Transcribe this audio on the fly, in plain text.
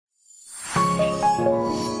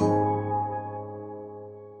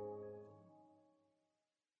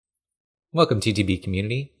Welcome, TTB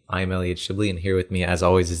community. I'm Elliot Shibley, and here with me, as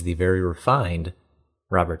always, is the very refined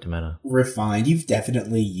Robert Dimena. Refined. You've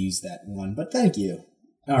definitely used that one, but thank you.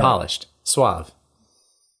 All Polished. Right. Suave.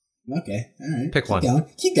 Okay. All right. Pick one.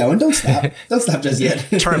 Keep going. Don't stop. Don't stop just yet.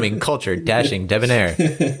 Charming, cultured, dashing, debonair.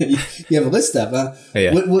 You have a list up, huh?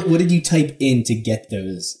 Yeah. What did you type in to get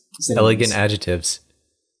those synonyms? Elegant adjectives.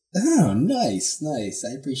 Oh, nice.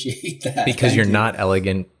 I appreciate that. Because you're not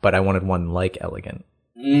elegant, but I wanted one like elegant.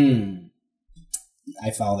 I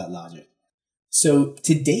follow that logic. So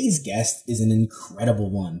today's guest is an incredible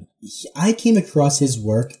one. I came across his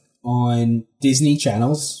work on Disney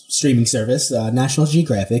Channel's streaming service, National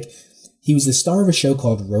Geographic. He was the star of a show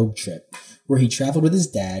called Road Trip, where he traveled with his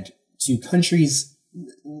dad to countries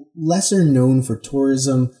lesser known for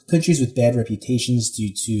tourism, countries with bad reputations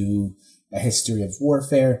due to a history of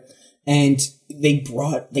warfare. And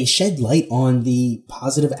they shed light on the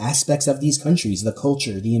positive aspects of these countries, the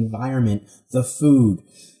culture, the environment, the food.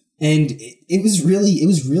 And it was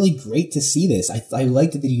really great to see this. I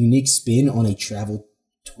liked the unique spin on a travel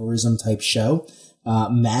tourism type show.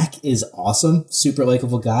 Mac is awesome, super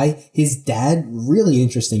likable guy. His dad, really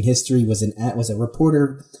interesting history, was a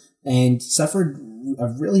reporter and suffered a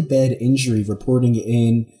really bad injury reporting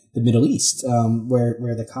in the Middle East,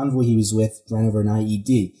 where the convoy he was with ran over an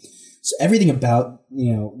IED. So everything about,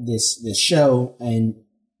 this show and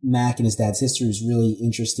Mac and his dad's history is really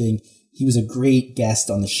interesting. He was a great guest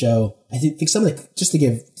on the show. I think just to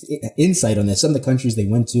give insight on this, some of the countries they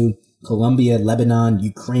went to: Colombia, Lebanon,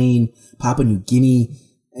 Ukraine, Papua New Guinea.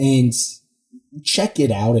 And check it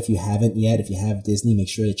out if you haven't yet. If you have Disney, make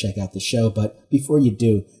sure to check out the show. But before you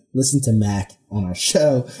do, listen to Mac on our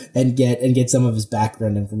show and get some of his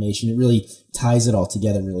background information. It really ties it all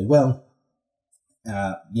together really well.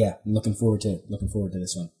 I'm looking forward to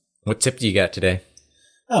this one. What tip do you got today?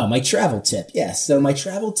 Oh, my travel tip. Yes. So my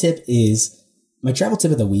travel tip of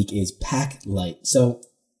the week is pack light. So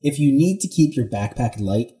if you need to keep your backpack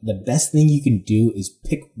light, the best thing you can do is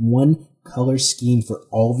pick one color scheme for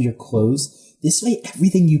all of your clothes. This way,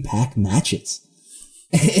 everything you pack matches.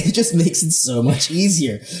 It just makes it so much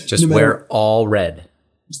easier. Just wear all red.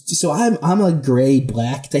 So I'm a gray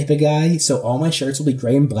black type of guy. So all my shirts will be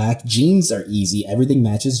gray and black. Jeans are easy. Everything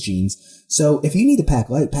matches jeans. So if you need to pack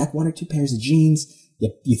light, pack one or two pairs of jeans.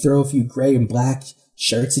 You throw a few gray and black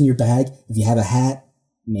shirts in your bag. If you have a hat,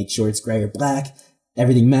 make sure it's gray or black.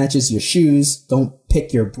 Everything matches. Your shoes. Don't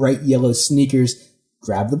pick your bright yellow sneakers.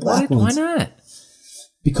 Grab the black ones. Why not?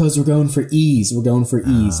 Because we're going for ease.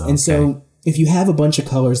 And so if you have a bunch of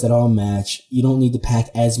colors that all match, you don't need to pack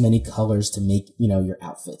as many colors to make, your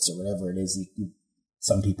outfits or whatever it is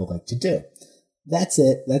some people like to do. That's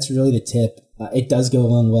it. That's really the tip. It does go a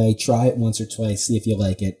long way. Try it once or twice. See if you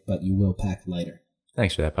like it, but you will pack lighter.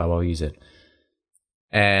 Thanks for that, Bob. I'll use it.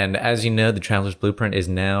 And as you know, the Traveler's Blueprint is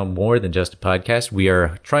now more than just a podcast. We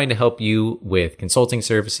are trying to help you with consulting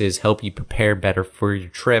services, help you prepare better for your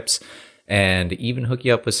trips, and even hook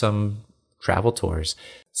you up with some travel tours.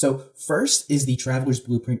 So first is the Traveler's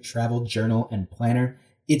Blueprint Travel Journal and Planner.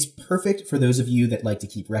 It's perfect for those of you that like to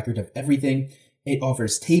keep record of everything. It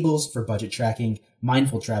offers tables for budget tracking,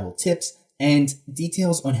 mindful travel tips, and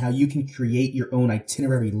details on how you can create your own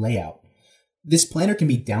itinerary layout. This planner can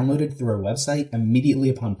be downloaded through our website immediately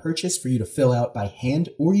upon purchase for you to fill out by hand,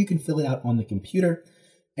 or you can fill it out on the computer.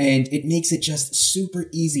 And it makes it just super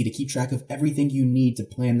easy to keep track of everything you need to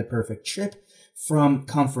plan the perfect trip, from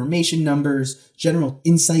confirmation numbers, general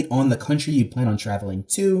insight on the country you plan on traveling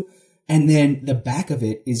to, and then the back of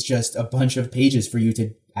it is just a bunch of pages for you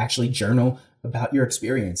to actually journal about your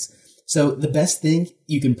experience. So the best thing,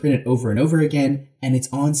 you can print it over and over again, and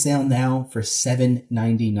it's on sale now for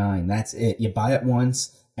 $7.99. That's it. You buy it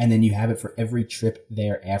once, and then you have it for every trip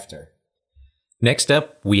thereafter. Next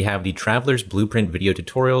up, we have the Traveler's Blueprint Video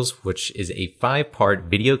Tutorials, which is a 5-part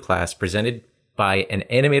video class presented by an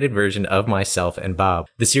animated version of myself and Bob.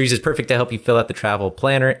 The series is perfect to help you fill out the travel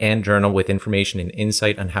planner and journal with information and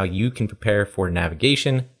insight on how you can prepare for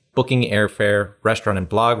navigation, booking airfare, restaurant and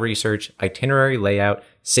blog research, itinerary layout,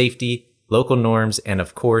 safety, local norms, and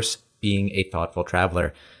of course, being a thoughtful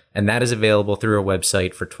traveler. And that is available through our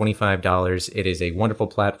website for $25. It is a wonderful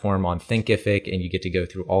platform on Thinkific, and you get to go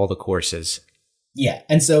through all the courses. Yeah,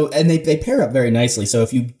 and they pair up very nicely. So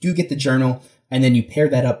if you do get the journal and then you pair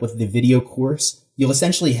that up with the video course, you'll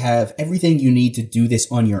essentially have everything you need to do this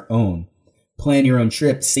on your own. Plan your own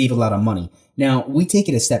trip, save a lot of money. Now, we take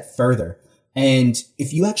it a step further. And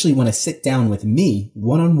if you actually want to sit down with me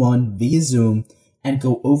one-on-one via Zoom and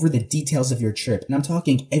go over the details of your trip, and I'm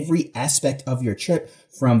talking every aspect of your trip,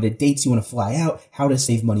 from the dates you want to fly out, how to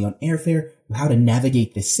save money on airfare, how to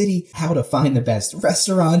navigate the city, how to find the best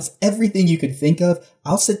restaurants, everything you could think of.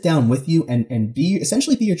 I'll sit down with you and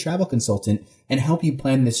essentially be your travel consultant and help you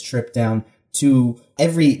plan this trip down to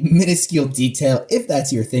every minuscule detail, if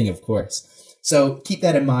that's your thing, of course. So keep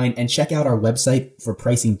that in mind and check out our website for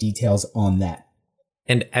pricing details on that.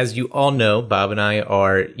 And as you all know, Bob and I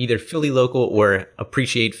are either Philly local or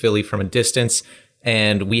appreciate Philly from a distance.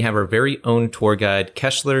 And we have our very own tour guide,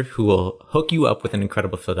 Keshler, who will hook you up with an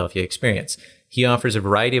incredible Philadelphia experience. He offers a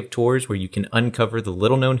variety of tours where you can uncover the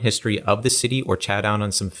little-known history of the city or chat out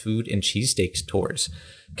on some food and cheesesteaks tours.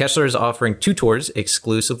 Keshler is offering 2 tours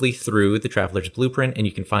exclusively through the Traveler's Blueprint, and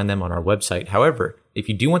you can find them on our website. However, if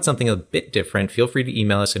you do want something a bit different, feel free to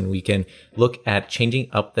email us and we can look at changing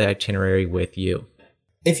up the itinerary with you.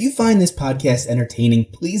 If you find this podcast entertaining,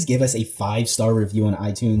 please give us a 5-star review on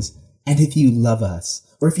iTunes. And if you love us,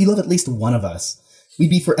 or if you love at least one of us, we'd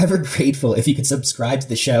be forever grateful if you could subscribe to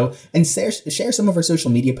the show and share some of our social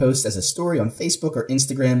media posts as a story on Facebook or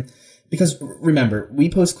Instagram. Because remember, we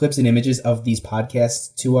post clips and images of these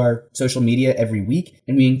podcasts to our social media every week,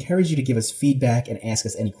 and we encourage you to give us feedback and ask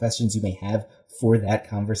us any questions you may have for that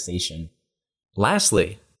conversation.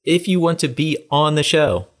 Lastly, if you want to be on the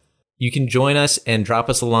show, you can join us and drop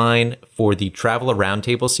us a line for the Traveler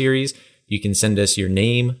Roundtable series. You can send us your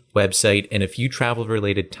name, website, and a few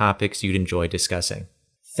travel-related topics you'd enjoy discussing.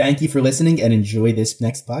 Thank you for listening and enjoy this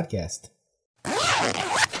next podcast.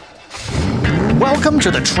 Welcome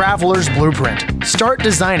to the Traveler's Blueprint. Start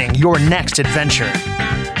designing your next adventure.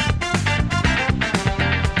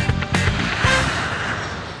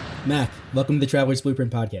 Mac, welcome to the Traveler's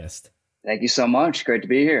Blueprint podcast. Thank you so much. Great to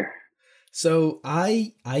be here. So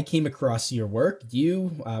I came across your work,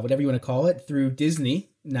 whatever you want to call it, through Disney,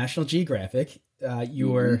 National Geographic.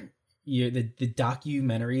 The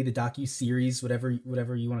documentary, the docu-series, whatever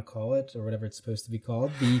you want to call it, or whatever it's supposed to be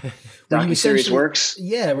called. The docu-series works.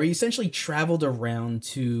 Yeah, where you essentially traveled around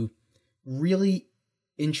to really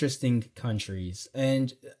interesting countries.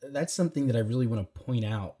 And that's something that I really want to point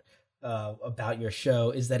out about your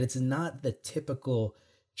show, is that it's not the typical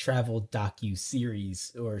travel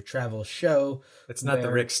docu-series or travel show. It's not the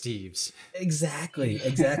Rick Steves. Exactly.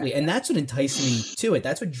 And that's what enticed me to it.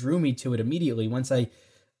 That's what drew me to it immediately. Once I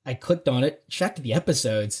clicked on it, checked the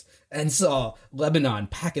episodes, and saw Lebanon,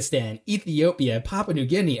 Pakistan, Ethiopia, Papua New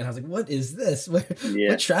Guinea, and I was like, what is this?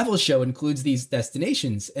 What travel show includes these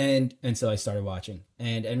destinations? And so I started watching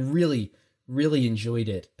and really, really enjoyed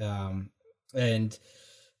it. And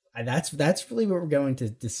that's really what we're going to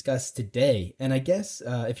discuss today. And I guess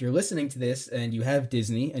if you're listening to this and you have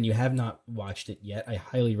Disney and you have not watched it yet, I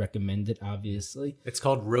highly recommend it, obviously. It's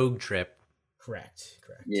called Rogue Trip. Correct.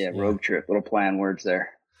 Yeah, Rogue Trip. Little play on words there.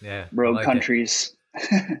 Yeah. Rogue like countries.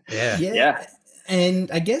 Yeah.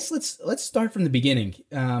 And I guess let's start from the beginning.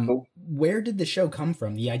 Cool. Where did the show come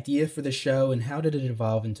from? The idea for the show, and how did it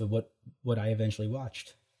evolve into what I eventually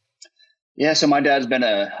watched? Yeah, so my dad's been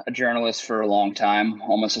a journalist for a long time,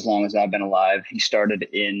 almost as long as I've been alive. He started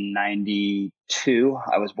in 92.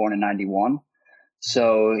 I was born in 91.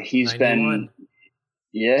 So he's 91.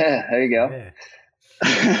 Yeah, there you go.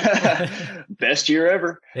 Yeah. Best year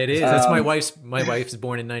ever. It is. That's my wife's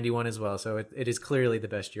born in 91 as well. So it is clearly the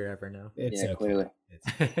best year ever now. Clearly.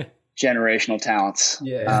 Generational talents.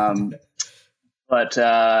 Yeah.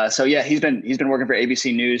 So yeah, he's been working for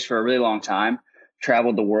ABC News for a really long time.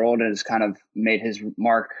 Traveled the world and has kind of made his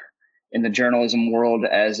mark in the journalism world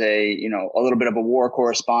as a little bit of a war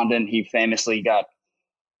correspondent. He famously got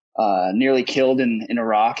nearly killed in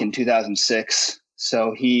Iraq in 2006.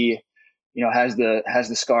 So he, has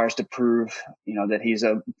the scars to prove, that he's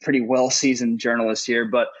a pretty well-seasoned journalist here.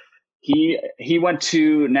 But he went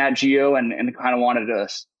to Nat Geo and kind of wanted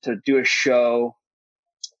to do a show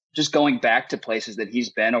just going back to places that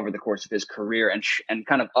he's been over the course of his career and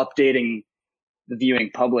kind of updating the viewing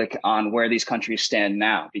public on where these countries stand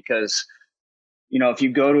now. Because, if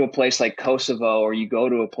you go to a place like Kosovo or you go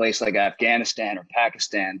to a place like Afghanistan or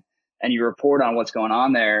Pakistan and you report on what's going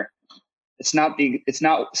on there, it's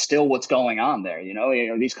not still what's going on there.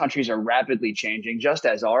 These countries are rapidly changing, just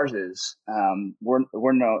as ours is. We're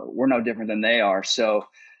no different than they are. So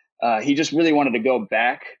he just really wanted to go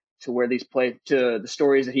back to where to the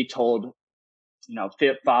stories that he told,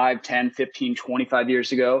 5, 10, 15, 25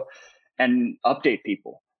 years ago, and update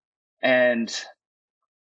people. And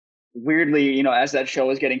weirdly, as that show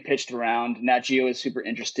was getting pitched around, Nat Geo is super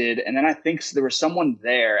interested. And then I think there was someone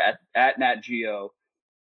there at Nat Geo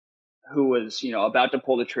who was, about to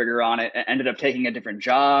pull the trigger on it and ended up taking a different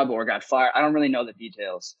job or got fired. I don't really know the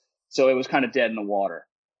details. So it was kind of dead in the water.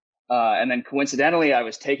 And then coincidentally, I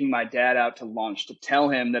was taking my dad out to lunch to tell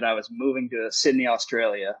him that I was moving to Sydney,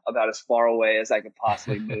 Australia, about as far away as I could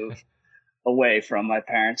possibly move away from my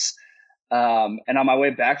parents. And on my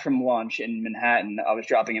way back from lunch in Manhattan, I was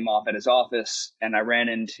dropping him off at his office, and I ran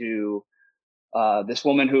into this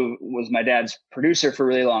woman who was my dad's producer for a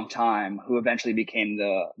really long time, who eventually became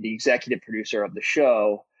the executive producer of the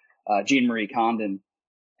show, Jean Marie Condon.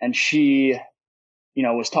 And she,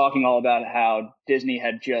 was talking all about how Disney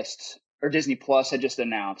Plus had just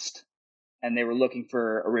announced, and they were looking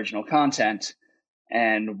for original content.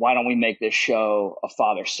 And why don't we make this show a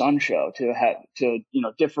father-son show to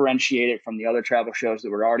differentiate it from the other travel shows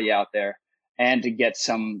that were already out there, and to get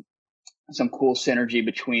some cool synergy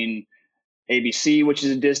between ABC, which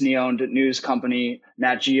is a Disney-owned news company,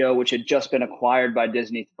 Nat Geo, which had just been acquired by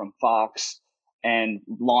Disney from Fox, and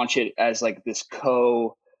launch it as like this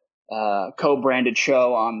co-branded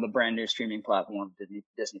show on the brand new streaming platform,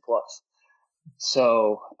 Disney Plus.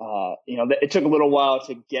 So, it took a little while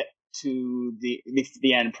to get to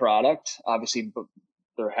the end product. Obviously, but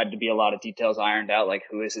there had to be a lot of details ironed out, like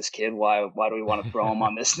who is this kid? Why do we want to throw him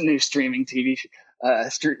on this new streaming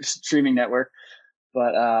streaming network?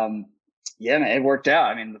 But yeah, man, it worked out.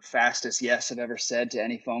 I mean, the fastest yes I've ever said to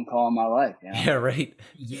any phone call in my life. Yeah, right.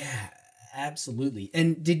 Yeah, absolutely.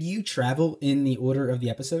 And did you travel in the order of the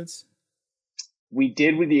episodes? We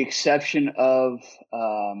did, with the exception of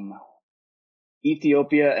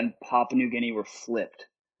Ethiopia and Papua New Guinea were flipped.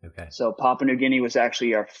 Okay. So Papua New Guinea was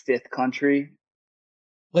actually our 5th country.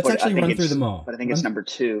 Let's actually run through them all. But I think it's number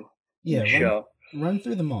 2. Yeah, show. Run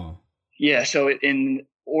through them all. Yeah, so in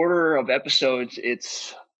order of episodes,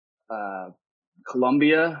 it's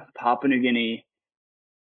Colombia, Papua New Guinea,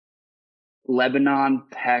 Lebanon,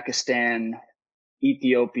 Pakistan,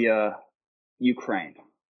 Ethiopia, Ukraine.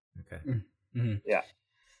 Okay. Mm-hmm. Yeah.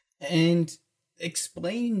 And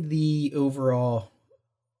explain the overall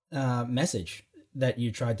message that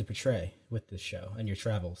you tried to portray with this show and your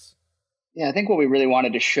travels. Yeah, I think what we really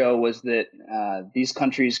wanted to show was that these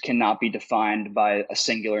countries cannot be defined by a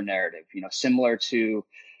singular narrative. Similar to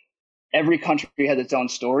every country has its own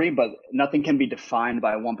story, but nothing can be defined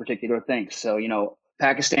by one particular thing. So,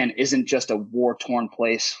 Pakistan isn't just a war-torn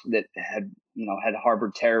place that had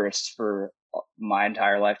harbored terrorists for my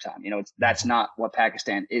entire lifetime. That's not what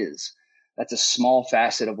Pakistan is. That's a small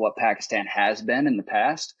facet of what Pakistan has been in the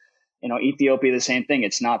past. Ethiopia, the same thing.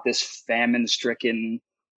 It's not this famine-stricken,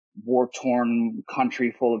 war-torn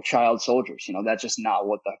country full of child soldiers. That's just not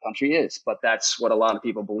what the country is. But that's what a lot of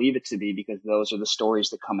people believe it to be, because those are the stories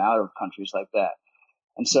that come out of countries like that.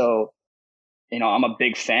 And so, I'm a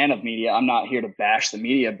big fan of media. I'm not here to bash the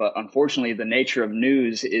media, but unfortunately, the nature of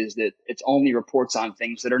news is that it's only reports on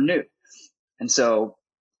things that are new. And so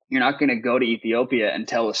you're not going to go to Ethiopia and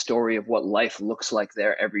tell a story of what life looks like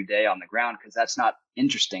there every day on the ground, because that's not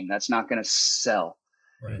interesting. That's not going to sell.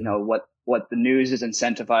 Right. What the news is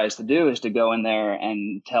incentivized to do is to go in there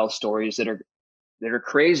and tell stories that are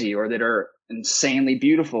crazy, or that are insanely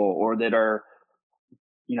beautiful, or that are,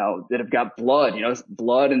 that have got blood.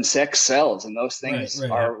 Blood and sex sells, and those things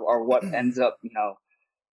are what ends up,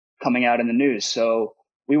 coming out in the news. So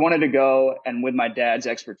we wanted to go, and with my dad's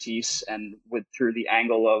expertise, and through the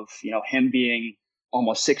angle of, him being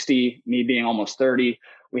almost 60, me being almost 30,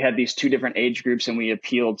 we had these 2 different age groups, and we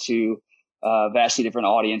appealed to vastly different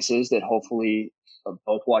audiences that hopefully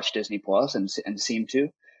both watch Disney Plus and seem to,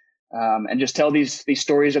 and just tell these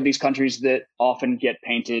stories of these countries that often get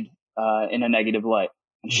painted in a negative light,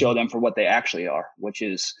 and show them for what they actually are, which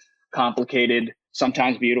is complicated,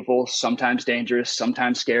 sometimes beautiful, sometimes dangerous,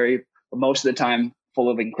 sometimes scary, but most of the time full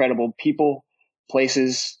of incredible people,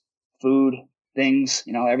 places, food, things,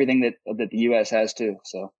 everything that the U.S. has too.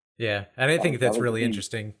 So yeah, and I think that's really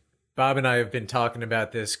interesting. Bob and I have been talking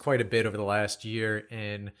about this quite a bit over the last year,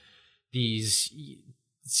 and these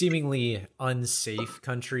seemingly unsafe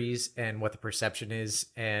countries and what the perception is.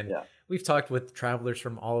 And we've talked with travelers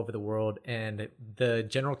from all over the world, and the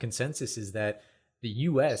general consensus is that the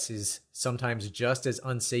U.S. is sometimes just as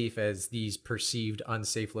unsafe as these perceived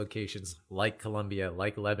unsafe locations like Colombia,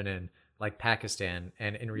 like Lebanon, like Pakistan.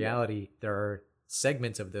 And in reality, there are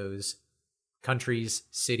segments of those countries,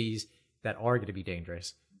 cities that are going to be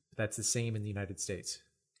dangerous. That's the same in the United States.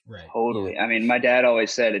 Right. Totally. I mean, my dad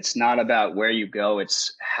always said it's not about where you go,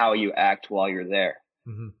 it's how you act while you're there.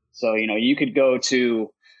 Mm-hmm. So, you could go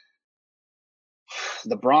to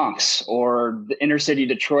the Bronx or the inner city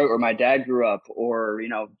Detroit where my dad grew up, or,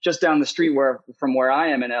 just down the street from where I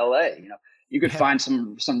am in LA, you could find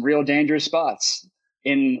some real dangerous spots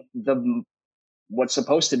in what's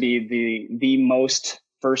supposed to be the most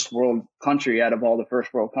first world country out of all the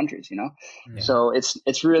first world countries, you know? Yeah. So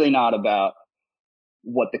it's really not about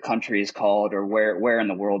what the country is called or where in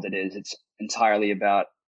the world it is. It's entirely about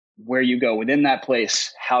where you go within that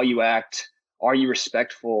place, how you act, are you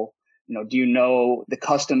respectful? You know, do you know the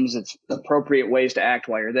customs, it's appropriate ways to act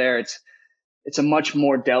while you're there? It's a much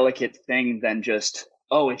more delicate thing than just,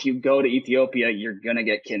 oh, if you go to Ethiopia, you're going to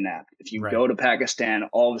get kidnapped. If you go to Pakistan,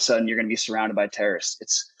 all of a sudden you're going to be surrounded by terrorists.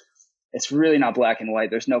 It's really not black and white.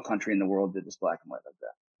 There's no country in the world that is black and white like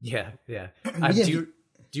that. Yeah, yeah.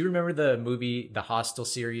 Do you remember the movie, the Hostel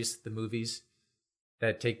series, the movies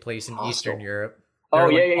that take place in Eastern Europe?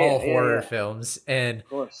 They're all horror films. And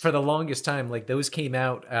for the longest time, like those came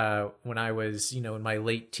out when I was, you know, in my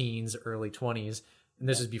late teens, early 20s. And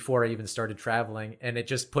this is before I even started traveling. And it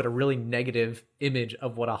just put a really negative image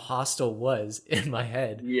of what a hostel was in my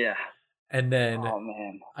head. Yeah. And then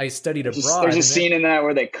I studied abroad. There's a scene in that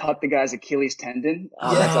where they cut the guy's Achilles tendon.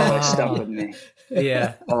 That's always stuck with me.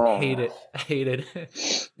 Yeah. Hate it.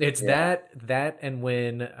 It's that and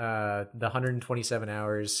when the 127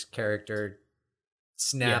 Hours character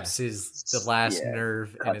snaps the last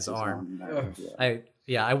nerve in his arm.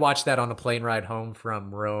 I watched that on a plane ride home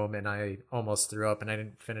from Rome and I almost threw up and I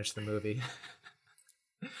didn't finish the movie.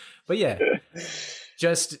 But yeah,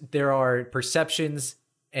 just there are perceptions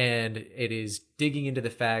and it is digging into the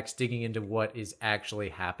facts, digging into what is actually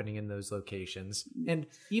happening in those locations. And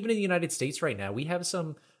even in the United States right now, we have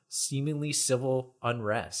some seemingly civil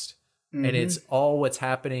unrest and it's all what's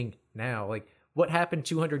happening now. Like, what happened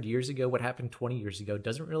 200 years ago, what happened 20 years ago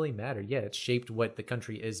doesn't really matter. Yeah, it's shaped what the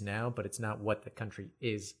country is now, but it's not what the country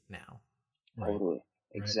is now. Totally. Right.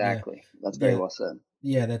 Exactly. Yeah. That's very well said.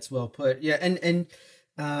 Yeah, that's well put. Yeah, and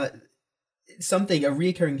something, a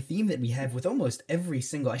recurring theme that we have with almost every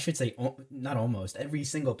single, I should say, not almost, every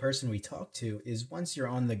single person we talk to is once you're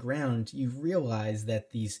on the ground, you realize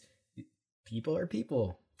that these people are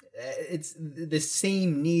people. It's the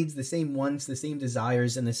same needs, the same wants, the same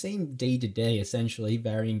desires, and the same day to day, essentially,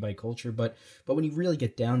 varying by culture. But when you really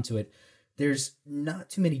get down to it, there's not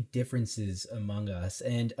too many differences among us.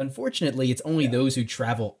 And unfortunately, it's only those who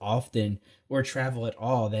travel often or travel at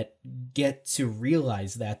all that get to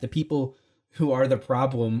realize that. The people who are the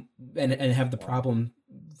problem and have the problem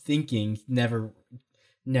thinking never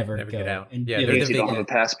go. Get out. And yeah, they don't have a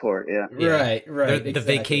passport. Yeah. Right. They're exactly. the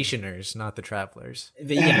vacationers, not the travelers.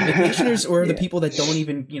 Vacationers or the people that don't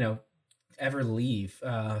even, ever leave.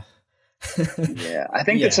 I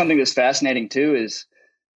think that's something that's fascinating too is,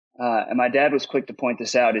 and my dad was quick to point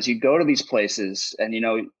this out, is you go to these places and,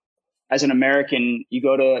 as an American, you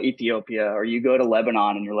go to Ethiopia or you go to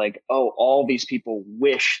Lebanon and you're like, oh, all these people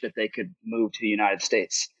wish that they could move to the United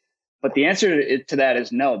States. But the answer to that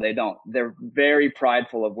is no, they don't. They're very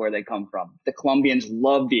prideful of where they come from. The Colombians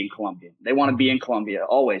love being Colombian. They want to be in Colombia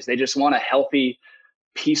always. They just want a healthy,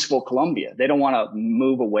 peaceful Colombia. They don't want to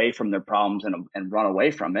move away from their problems and run away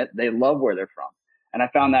from it. They love where they're from. And I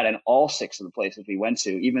found that in all 6 of the places we went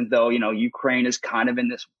to, even though, Ukraine is kind of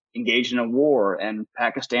engaged in a war and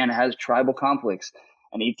Pakistan has tribal conflicts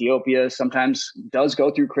and Ethiopia sometimes does go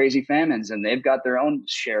through crazy famines and they've got their own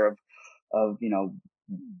share of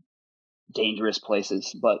dangerous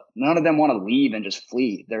places, but none of them want to leave and just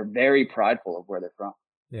flee. They're very prideful of where they're from.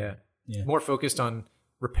 Yeah. More focused on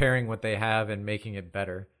repairing what they have and making it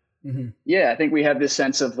better. Mm-hmm. Yeah, I think we have this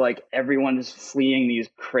sense of like everyone is fleeing these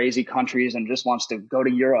crazy countries and just wants to go to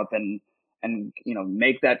Europe and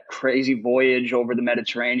make that crazy voyage over the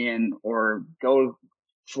Mediterranean or go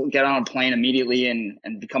get on a plane immediately and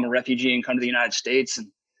become a refugee and come to the United States. And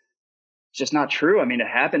it's just not true. I mean, it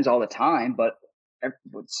happens all the time, but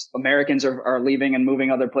Americans are leaving and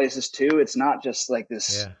moving other places too. It's not just like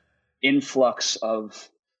this influx of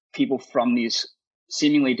people from these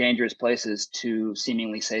seemingly dangerous places to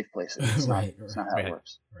seemingly safe places. It's not how it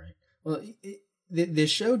works. Right. Well, the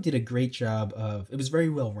show did a great job it was very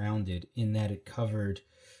well rounded in that it covered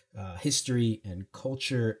history and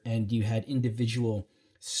culture, and you had individual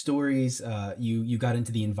stories. You got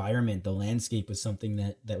into the environment, the landscape was something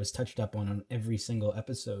that was touched up on every single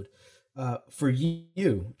episode. For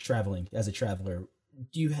you traveling as a traveler,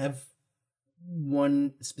 do you have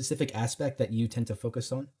one specific aspect that you tend to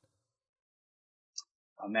focus on?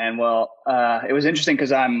 Oh man, well, it was interesting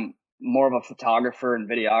because I'm more of a photographer and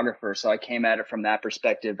videographer, so I came at it from that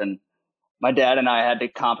perspective. And my dad and I had to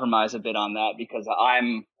compromise a bit on that because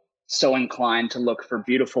I'm so inclined to look for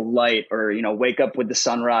beautiful light or wake up with the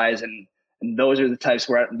sunrise, and those are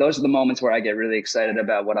the moments where I get really excited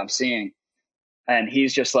about what I'm seeing. And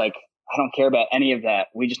he's just like, I don't care about any of that.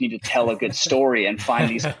 We just need to tell a good story and find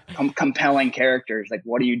these compelling characters. Like,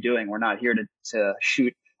 what are you doing? We're not here to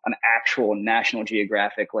shoot an actual National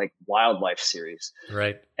Geographic like wildlife series.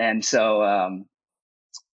 Right. And so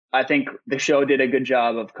I think the show did a good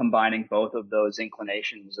job of combining both of those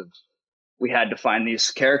inclinations of, we had to find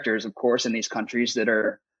these characters, of course, in these countries that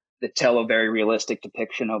tell a very realistic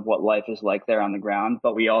depiction of what life is like there on the ground.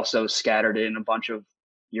 But we also scattered in a bunch of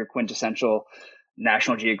your quintessential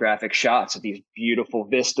National Geographic shots of these beautiful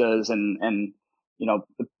vistas and the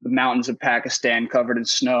mountains of Pakistan covered in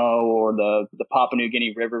snow, or the Papua New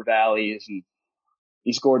Guinea river valleys, and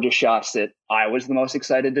these gorgeous shots that I was the most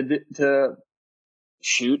excited to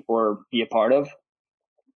shoot or be a part of.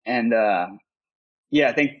 And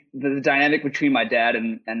I think the dynamic between my dad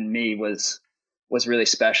and me was really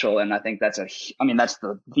special. And I think that's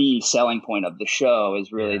the selling point of the show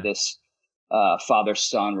is really this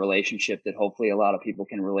father-son relationship that hopefully a lot of people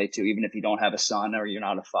can relate to. Even if you don't have a son or you're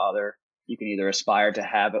not a father, you can either aspire to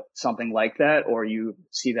have something like that, or you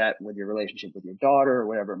see that with your relationship with your daughter or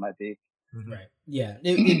whatever it might be. Right. Yeah,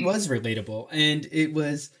 it was relatable, and it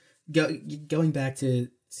was going back to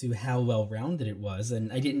how well-rounded it was.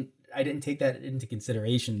 And I didn't take that into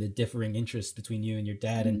consideration, the differing interests between you and your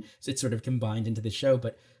dad, and so it sort of combined into the show.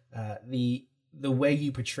 But the way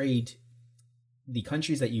you portrayed the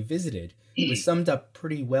countries that you visited was summed up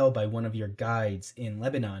pretty well by one of your guides in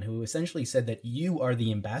Lebanon, who essentially said that you are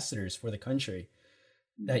the ambassadors for the country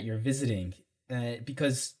that you're visiting,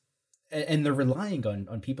 because they're relying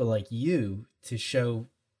on people like you to show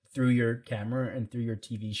through your camera and through your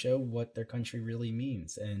TV show what their country really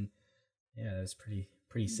means. And yeah, that's pretty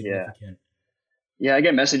significant. Yeah, I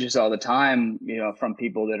get messages all the time, from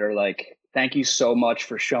people that are like, thank you so much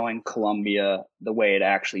for showing Colombia the way it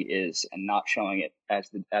actually is and not showing it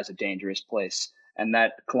as a dangerous place. And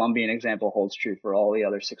that Colombian example holds true for all the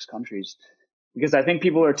other 6 countries, because I think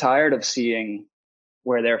people are tired of seeing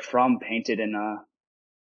where they're from painted in a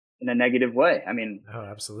negative way. I mean, oh,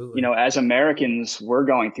 absolutely. As Americans, we're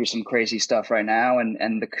going through some crazy stuff right now,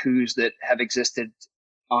 and the coups that have existed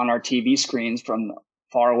on our TV screens from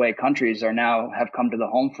faraway countries have come to the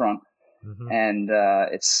home front. Mm-hmm. And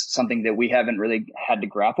it's something that we haven't really had to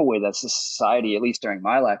grapple with as a society, at least during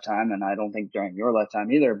my lifetime, and I don't think during your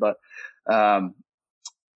lifetime either. But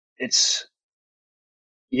it's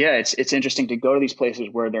interesting to go to these places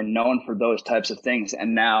where they're known for those types of things,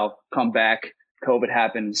 and now come back, COVID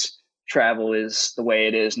happens, travel is the way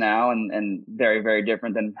it is now, and very, very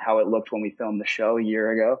different than how it looked when we filmed the show a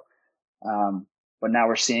year ago. But now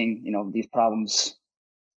we're seeing, these problems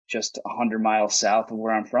just 100 miles south of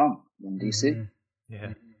where I'm from in DC. Mm-hmm.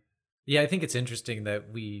 Yeah. Yeah. I think it's interesting that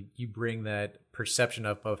you bring that perception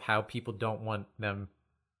up of how people don't want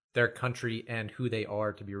their country and who they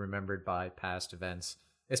are to be remembered by past events,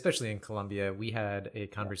 especially in Colombia. We had a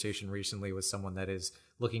conversation recently with someone that is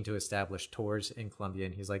looking to establish tours in Colombia.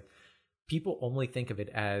 And he's like, people only think of it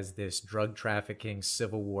as this drug trafficking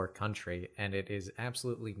civil war country, and it is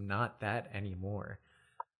absolutely not that anymore.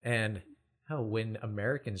 And when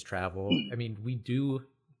Americans travel, I mean,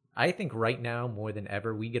 I think right now more than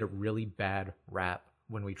ever, we get a really bad rap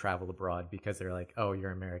when we travel abroad, because they're like, oh,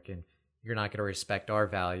 you're American, you're not going to respect our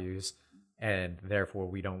values, and therefore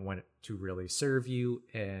we don't want to really serve you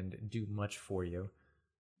and do much for you.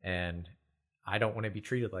 And I don't want to be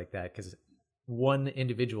treated like that, because one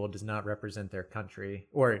individual does not represent their country,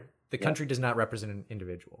 or the country does not represent an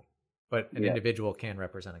individual, but an individual can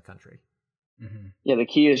represent a country. Mm-hmm. Yeah, the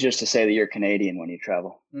key is just to say that you're Canadian when you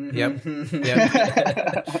travel. Mm-hmm.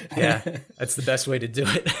 Yep. Yeah, that's the best way to do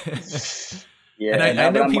it. Yeah, and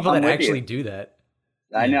I know people that actually do that.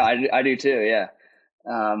 I know, I do too. Yeah,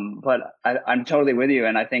 but I'm totally with you,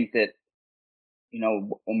 and I think that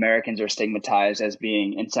Americans are stigmatized as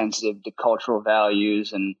being insensitive to cultural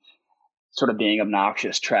values and sort of being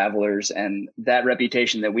obnoxious travelers, and that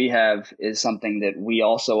reputation that we have is something that we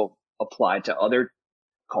also apply to other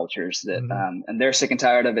cultures that and they're sick and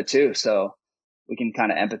tired of it too, so we can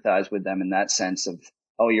kind of empathize with them in that sense of,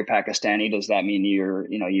 oh, you're Pakistani, does that mean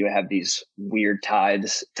you have these weird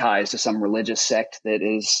ties to some religious sect that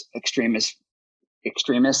is extremist?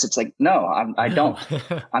 It's like, no, I don't.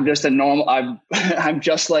 I'm just a normal, I'm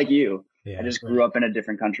just like you. I just grew up in a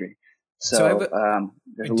different country, so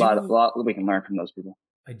there's a lot we can learn from those people.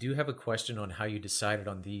 I do have a question on how you decided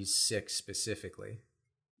on these 6 specifically.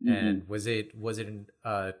 Mm-hmm. And was it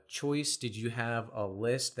a choice? Did you have a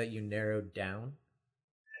list that you narrowed down?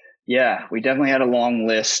 Yeah, we definitely had a long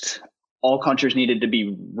list. All countries needed to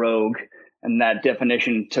be rogue, and that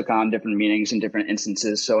definition took on different meanings in different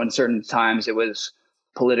instances. So in certain times it was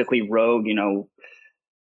politically rogue.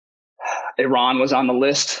 Iran was on the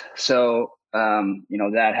list. So,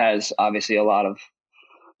 that has obviously a lot of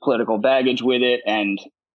political baggage with it. And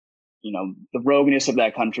the rogueness of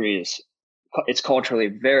that country it's culturally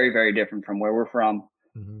very, very different from where we're from.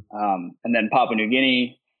 And then Papua New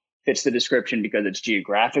Guinea fits the description because it's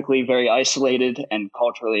geographically very isolated, and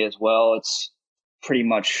culturally as well. It's pretty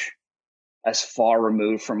much as far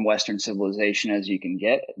removed from Western civilization as you can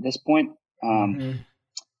get at this point.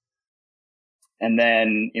 And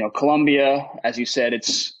then, Colombia, as you said,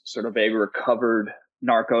 it's sort of a recovered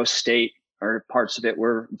narco state, or parts of it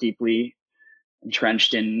were deeply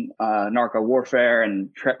entrenched in narco warfare and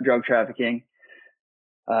drug trafficking.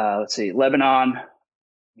 Let's see, Lebanon,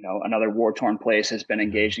 another war-torn place, has been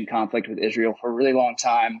engaged in conflict with Israel for a really long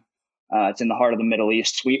time. It's in the heart of the Middle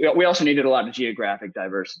East. We also needed a lot of geographic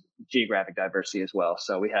diversity as well.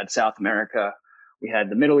 So we had South America, we had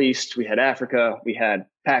the Middle East, we had Africa, we had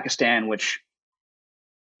Pakistan, which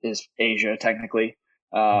is Asia technically,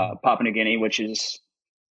 Papua New Guinea, which is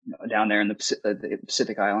down there in the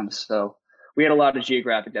Pacific Islands. So we had a lot of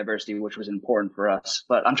geographic diversity, which was important for us.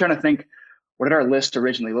 But I'm trying to think, what did our list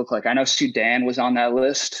originally look like? I know Sudan was on that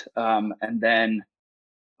list. And then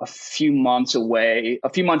a few months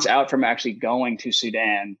out from actually going to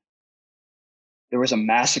Sudan, there was a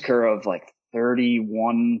massacre of like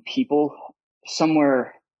 31 people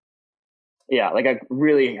somewhere. Yeah, like a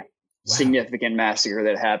really significant massacre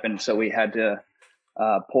that happened. So we had to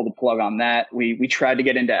pull the plug on that. We tried to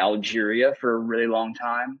get into Algeria for a really long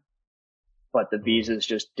time, but the visas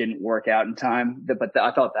just didn't work out in time. But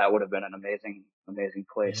I thought that would have been an amazing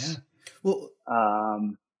place.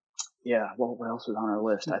 Yeah. Well, what else was on our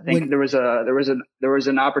list? I think there was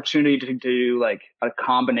an opportunity to do like a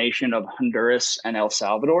combination of Honduras and El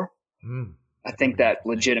Salvador. I think that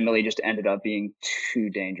legitimately just ended up being too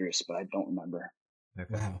dangerous, but I don't remember.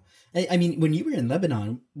 Okay. Wow. I mean, when you were in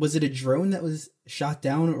Lebanon, was it a drone that was shot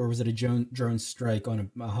down, or was it a drone strike on a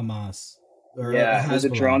Hamas? It was a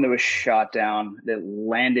drone that was shot down that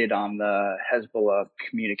landed on the Hezbollah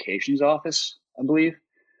communications office, I believe.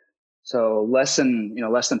 So less than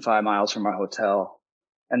 5 miles from our hotel.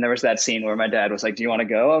 And there was that scene where my dad was like, "Do you want to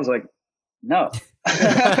go?" I was like, "No."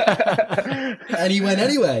 And he went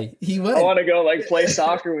anyway. I want to go play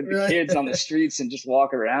soccer with the kids on the streets and just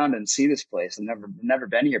walk around and see this place. I've never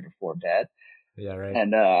been here before, Dad. Yeah, right.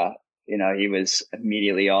 And he was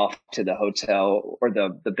immediately off to the hotel or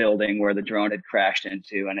the building where the drone had crashed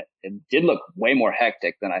into, and it did look way more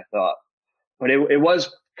hectic than I thought. But it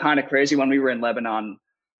was kind of crazy. When we were in Lebanon,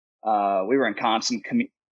 we were in constant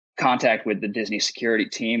contact with the Disney security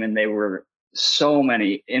team, and they were so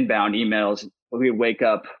many inbound emails. We would wake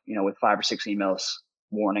up, with 5 or 6 emails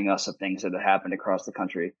warning us of things that had happened across the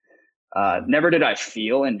country. Never did I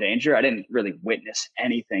feel in danger. I didn't really witness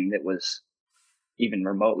anything that was even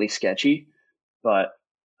remotely sketchy, but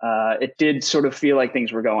it did sort of feel like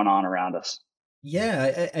things were going on around us.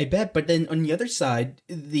 Yeah, I bet. But then on the other side,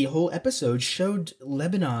 the whole episode showed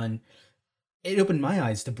Lebanon. It opened my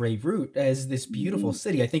eyes to Beirut as this beautiful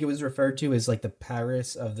city. I think it was referred to as like the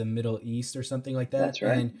Paris of the Middle East or something like that. That's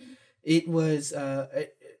right. And it was,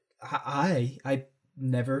 I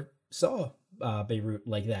never saw Beirut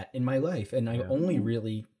like that in my life. And I only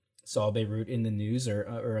really saw Beirut in the news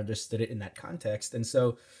or understood it in that context. And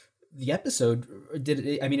so the episode it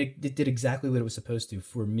did exactly what it was supposed to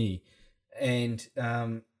for me. And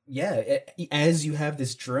as you have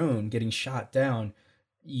this drone getting shot down,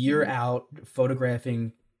 you're out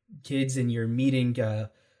photographing kids and you're meeting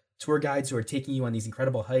tour guides who are taking you on these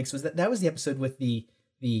incredible hikes. That was the episode with the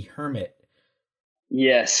hermit?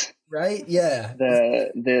 Yes. Right? Yeah.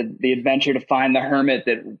 The adventure to find the hermit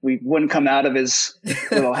that we wouldn't come out of his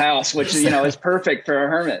little house, which is perfect for a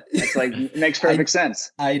hermit. It's like makes perfect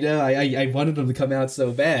sense. I know. I wanted him to come out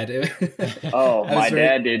so bad. Oh, my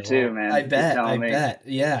dad did too, man. I bet.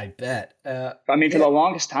 Yeah, I bet. For the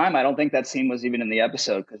longest time, I don't think that scene was even in the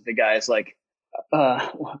episode, because the guy is like,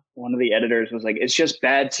 one of the editors was like, "It's just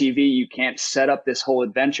bad TV. You can't set up this whole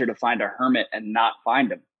adventure to find a hermit and not find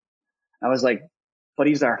him." I was like, but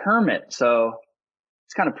he's our hermit, so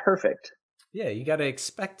it's kind of perfect. Yeah, you got to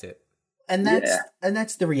expect it. And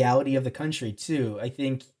that's the reality of the country too. I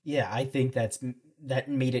think that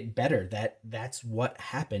made it better. That's what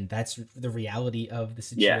happened. That's the reality of the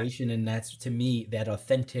situation, and that's, to me, that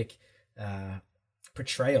authentic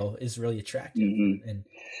portrayal is really attractive. Mm-hmm. And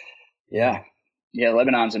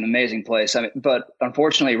Lebanon's an amazing place. But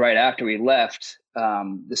unfortunately, right after we left,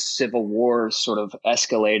 the civil war sort of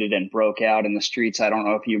escalated and broke out in the streets. I don't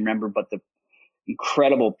know if you remember, but the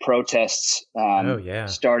incredible protests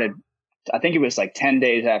started. I think it was like 10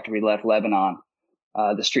 days after we left Lebanon.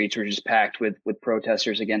 The streets were just packed with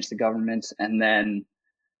protesters against the government. And then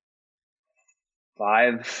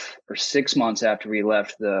 5 or 6 months after we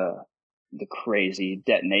left the the crazy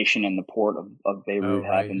detonation in the port of Beirut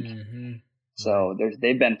happened. Mm-hmm. So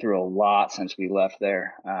they've been through a lot since we left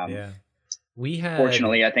there. We had,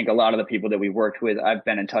 fortunately, I think a lot of the people that we worked with, I've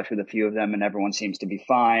been in touch with a few of them, and everyone seems to be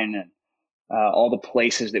fine. And all the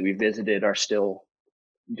places that we visited are still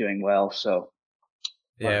doing well. So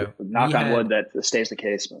knock on wood that stays the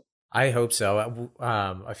case. But I hope so.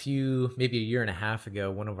 Maybe a year and a half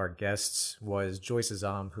ago, one of our guests was Joyce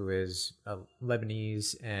Azam, who is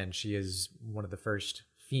Lebanese, and she is one of the first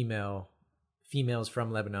females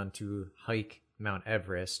from Lebanon to hike Mount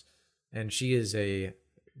Everest. And she is a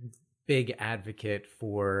big advocate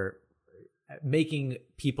for making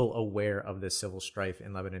people aware of the civil strife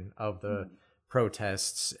in Lebanon, of the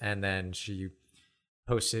protests. And then she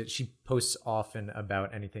posts often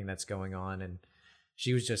about anything that's going on. And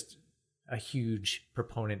she was just a huge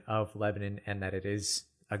proponent of Lebanon and that it is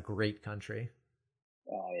a great country.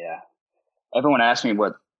 Oh yeah. Everyone asked me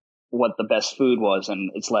what the best food was, and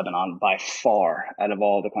it's Lebanon by far out of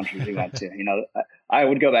all the countries we went to. You know, I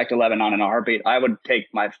would go back to Lebanon in a heartbeat. I would take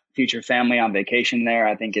my future family on vacation there.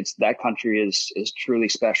 I think that country is truly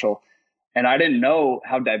special. And I didn't know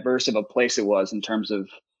how diverse of a place it was in terms of,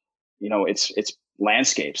 you know, its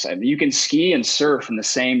landscapes. I mean, you can ski and surf in the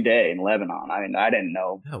same day in Lebanon. I mean, I didn't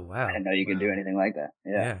know. Oh wow! I didn't know you could do anything like that.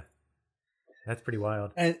 Yeah, that's pretty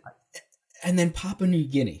wild. And then Papua New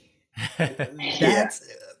Guinea.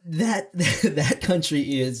 That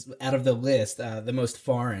country is, out of the list, the most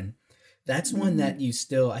foreign. That's one that you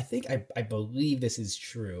still, I think, I believe this is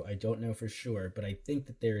true. I don't know for sure, but I think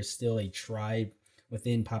that there is still a tribe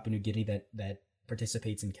within Papua New Guinea that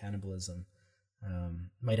participates in cannibalism.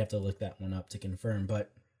 Might have to look that one up to confirm,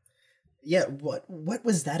 but yeah, what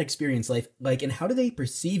was that experience like, and how do they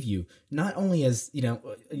perceive you? Not only as, you know,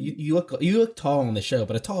 you look tall on the show,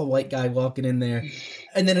 but a tall white guy walking in there,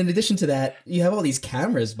 and then in addition to that, you have all these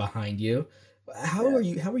cameras behind you. How are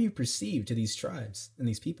you perceived to these tribes and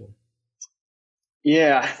these people?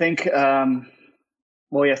 Yeah, I think.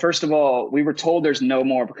 First of all, we were told there's no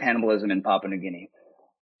more cannibalism in Papua New Guinea.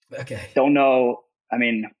 Okay. Don't know. I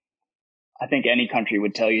mean, I think any country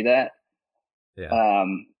would tell you that. Yeah.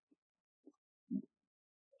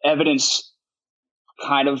 Evidence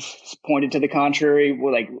kind of pointed to the contrary.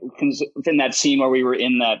 Like within that scene where we were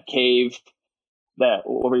in that cave, where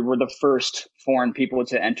we were the first foreign people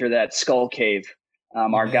to enter that skull cave.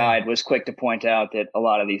 Our guide was quick to point out that a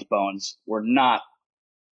lot of these bones were not,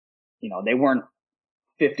 you know, they weren't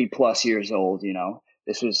 50 plus years old. You know,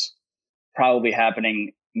 this was probably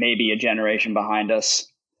happening maybe a generation behind us.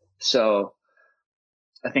 So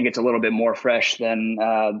I think it's a little bit more fresh than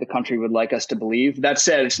the country would like us to believe. That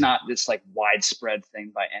said, it's not this like widespread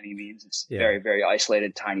thing by any means. It's very, very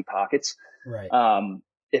isolated, tiny pockets, right?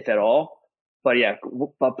 If at all. But yeah,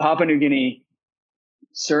 but Papua New Guinea,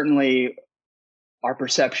 certainly our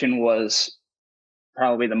perception was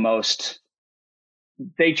probably the most.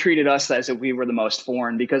 They treated us as if we were the most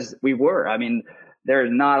foreign, because we were. I mean, there are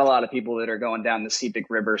not a lot of people that are going down the Sepik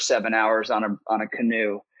River 7 hours on a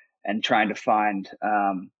canoe and trying to find,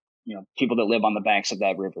 people that live on the banks of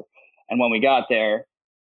that river. And when we got there,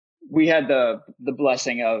 we had the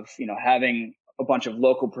blessing of, you know, having a bunch of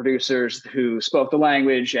local producers who spoke the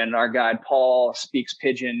language, and our guide, Paul, speaks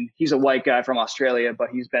Pidgin. He's a white guy from Australia, but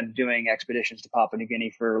he's been doing expeditions to Papua New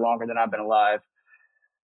Guinea for longer than I've been alive.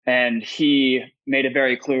 And he made it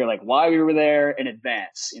very clear, like, why we were there in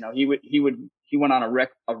advance. You know, he went on a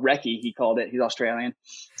recce, he called it. He's Australian,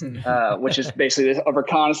 which is basically a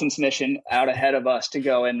reconnaissance mission out ahead of us to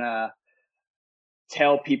go and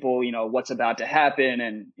tell people, you know, what's about to happen,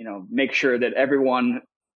 and, you know, make sure that everyone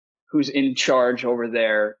who's in charge over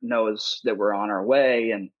there knows that we're on our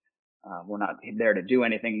way, and we're not there to do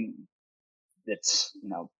anything that's, you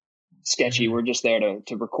know, sketchy. We're just there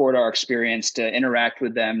to record our experience, to interact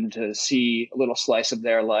with them, to see a little slice of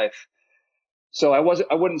their life. So I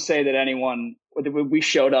wouldn't say that we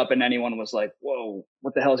showed up and anyone was like, whoa,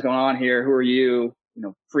 what the hell is going on here? Who are you? You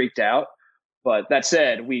know, freaked out. But that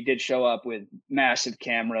said, we did show up with massive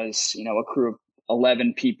cameras, you know, a crew of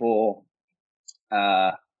 11 people,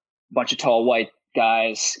 a bunch of tall white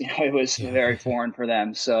guys. You know, it was very foreign for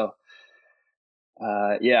them. So,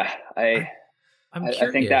 I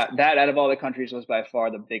think that out of all the countries was by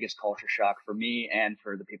far the biggest culture shock for me and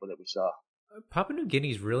for the people that we saw. Papua New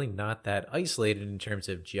Guinea is really not that isolated in terms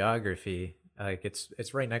of geography. Like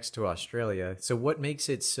it's right next to Australia. So what makes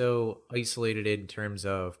it so isolated in terms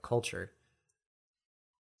of culture?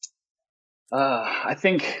 I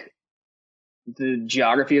think the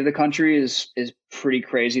geography of the country is pretty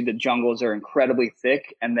crazy. The jungles are incredibly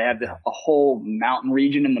thick, and they have a whole mountain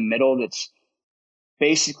region in the middle that's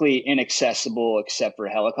basically inaccessible except for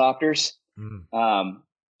helicopters.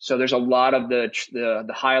 So there's a lot of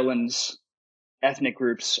the Highlands ethnic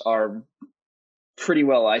groups are pretty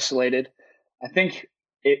well isolated. I think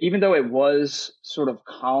even though it was sort of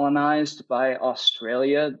colonized by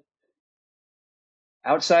Australia,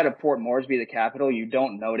 outside of Port Moresby, the capital, you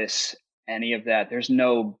don't notice any of that. There's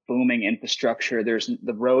no booming infrastructure.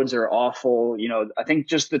 The roads are awful. I think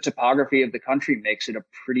just the topography of the country makes it a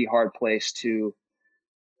pretty hard place to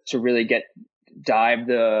really dive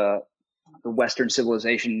the Western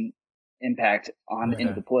civilization impact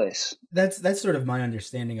into the place. That's sort of my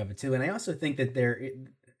understanding of it too, and I also think that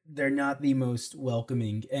they're not the most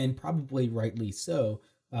welcoming, and probably rightly so,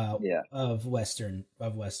 of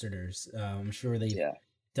Westerners. I'm sure they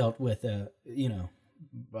dealt with a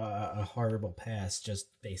horrible past just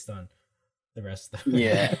based on the rest of the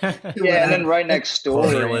and then right next door,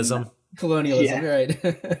 colonialism,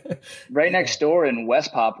 right? Right next door in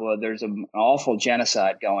West Papua, there's an awful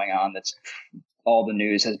genocide going on. That's all the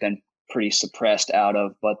news has been pretty suppressed out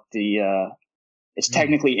of, but it's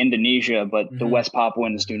technically Indonesia, but the West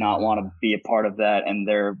Papuans do not want to be a part of that, and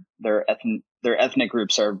their ethnic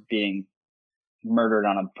groups are being murdered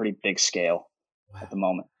on a pretty big scale at the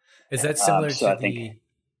moment. Is that similar to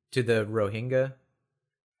the Rohingya?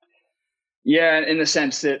 Yeah, in the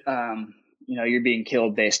sense that you're being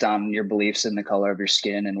killed based on your beliefs and the color of your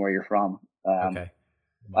skin and where you're from. Okay.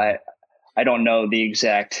 I don't know the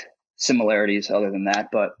exact similarities other than that,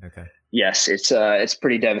 but yes, it's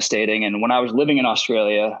pretty devastating. And when I was living in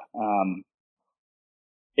Australia,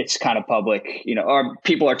 it's kind of public, or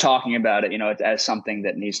people are talking about it, as something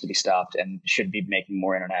that needs to be stopped and should be making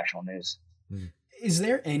more international news. Is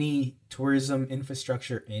there any tourism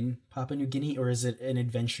infrastructure in Papua New Guinea, or is it an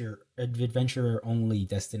adventurer only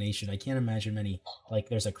destination? I can't imagine many, like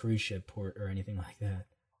there's a cruise ship port or anything like that.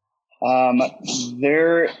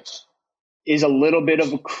 There is a little bit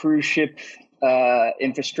of a cruise ship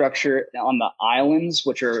infrastructure on the islands,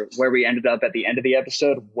 which are where we ended up at the end of the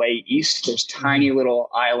episode, way east. There's tiny little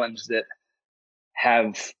islands that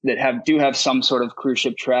do have some sort of cruise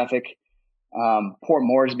ship traffic. Port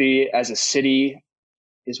Moresby as a city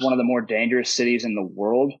is one of the more dangerous cities in the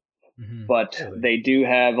world, but they do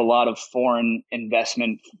have a lot of foreign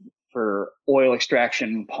investment for oil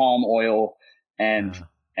extraction, palm oil, and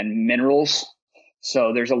minerals.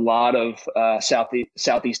 So there's a lot of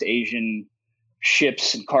Southeast Asian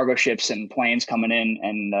ships and cargo ships and planes coming in,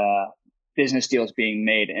 and business deals being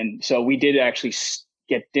made. And so we did actually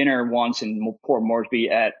get dinner once in Port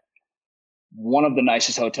Moresby at one of the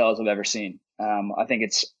nicest hotels I've ever seen. I think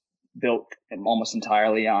it's built almost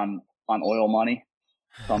entirely on oil money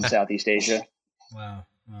from Southeast Asia. Wow.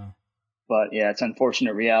 But yeah, it's an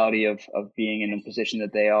unfortunate reality of being in a position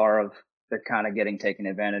that they're kind of getting taken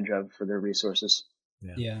advantage of for their resources.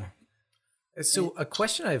 Yeah. So a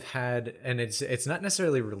question I've had, and it's not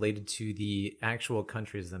necessarily related to the actual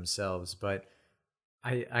countries themselves, but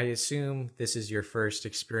I assume this is your first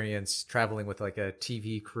experience traveling with like a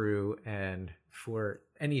TV crew, and for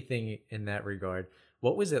anything in that regard,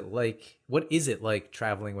 what is it like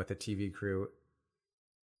traveling with a TV crew?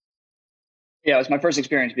 Yeah, it was my first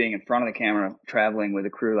experience being in front of the camera, traveling with a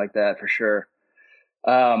crew like that, for sure.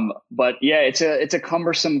 But yeah, it's a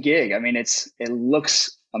cumbersome gig. I mean, it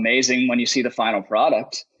looks amazing when you see the final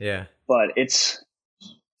product. Yeah. But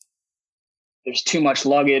there's too much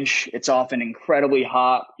luggage. It's often incredibly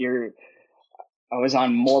hot. I was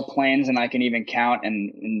on more planes than I can even count,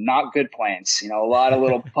 and not good planes. A lot of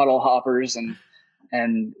little puddle hoppers and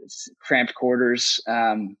cramped quarters.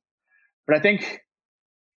 But I think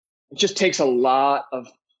it just takes a lot of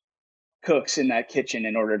cooks in that kitchen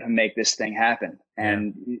in order to make this thing happen,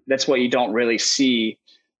 and that's what you don't really see.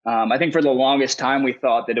 I think for the longest time we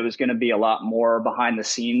thought that it was going to be a lot more behind the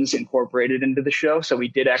scenes incorporated into the show. So we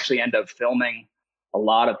did actually end up filming a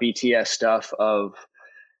lot of BTS stuff of,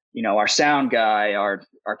 our sound guy, our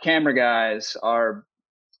camera guys, our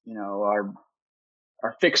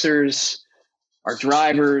fixers, our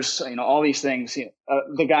drivers, all these things.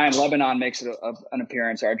 The guy in Lebanon makes an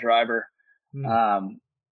appearance, our driver. And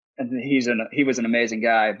he was an amazing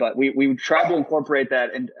guy, but we tried to incorporate that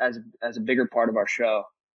as a bigger part of our show.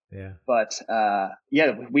 Yeah. But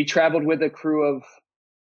we traveled with a crew of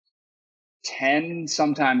 10,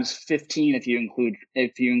 sometimes 15 if you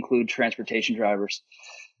include transportation drivers.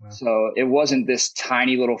 Wow. So it wasn't this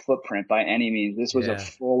tiny little footprint by any means. This was a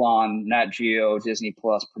full-on Nat Geo Disney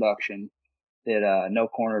Plus production that no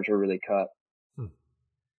corners were really cut.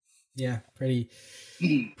 Yeah, pretty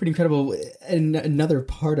incredible. And another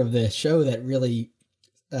part of the show that really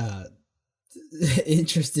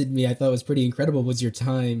interested me, I thought was pretty incredible, was your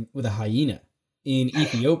time with a hyena in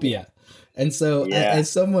Ethiopia. And so, Yeah. as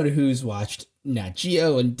someone who's watched Nat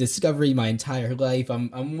Geo and Discovery my entire life,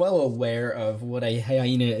 I'm well aware of what a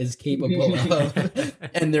hyena is capable of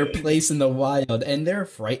and their place in the wild. And they're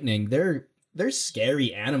frightening. They're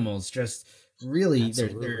scary animals. Just really,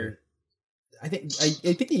 they're. I think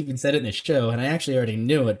they even said it in the show, and I actually already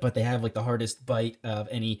knew it. But they have like the hardest bite of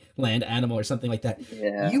any land animal or something like that.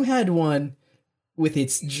 Yeah. You had one with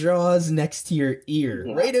its jaws next to your ear,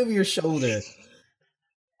 right over your shoulder.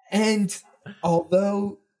 And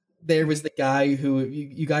although there was the guy who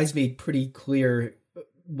you guys made pretty clear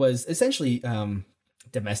was essentially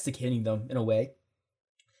domesticating them in a way,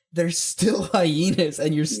 there's still hyenas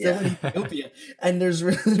and you're still in Ethiopia. And there's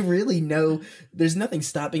really there's nothing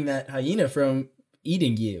stopping that hyena from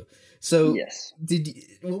eating you. So yes.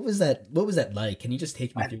 What was that like? Can you just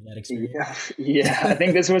take me through that experience? Yeah. I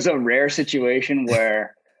think this was a rare situation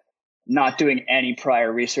where not doing any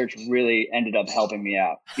prior research really ended up helping me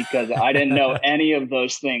out, because I didn't know any of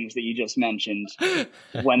those things that you just mentioned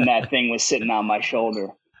when that thing was sitting on my shoulder,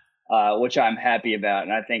 which I'm happy about,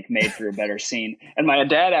 and I think made for a better scene. And my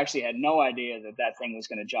dad actually had no idea that thing was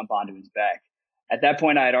going to jump onto his back. At that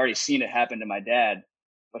point, I had already seen it happen to my dad,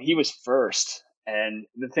 but he was first. And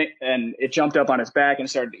and it jumped up on his back and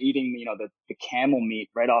started eating, the camel meat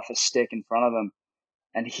right off a stick in front of him.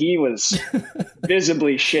 And he was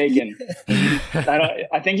visibly shaken.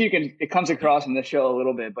 I think it comes across in the show a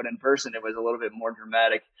little bit, but in person it was a little bit more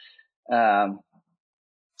dramatic.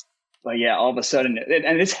 But yeah, all of a sudden,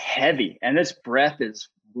 and it's heavy, and its breath is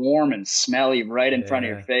warm and smelly right in front of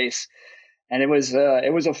your face. And it was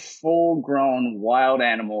a full grown wild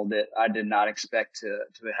animal that I did not expect to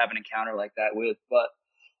have an encounter like that with, but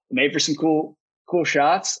it made for some cool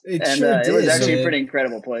shots. It was actually a pretty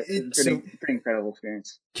incredible play. Pretty incredible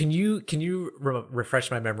experience. Can you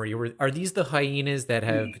refresh my memory? Are these the hyenas that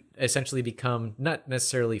have essentially become not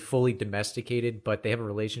necessarily fully domesticated, but they have a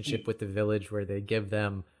relationship with the village where they give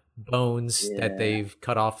them bones that they've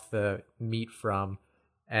cut off the meat from,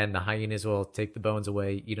 and the hyenas will take the bones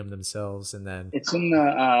away, eat them themselves, and then it's in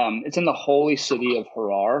the holy city of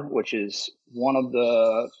Harar, which is one of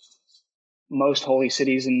the most holy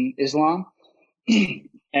cities in Islam.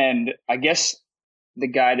 And I guess the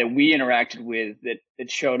guy that we interacted with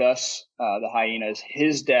that showed us the hyenas,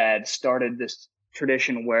 his dad started this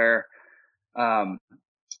tradition where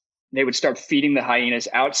they would start feeding the hyenas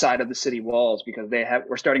outside of the city walls, because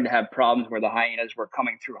were starting to have problems where the hyenas were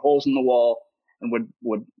coming through holes in the wall and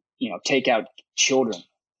would take out children.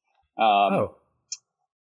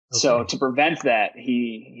 So to prevent that,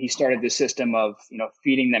 he started this system of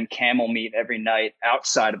feeding them camel meat every night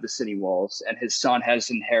outside of the city walls, and his son has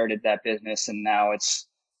inherited that business, and now it's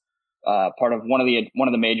part of one of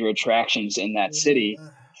the major attractions in that city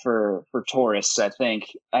for tourists. I think.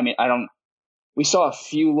 I mean, we saw a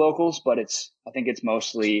few locals, but I think it's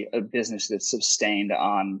mostly a business that's sustained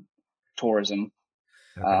on tourism.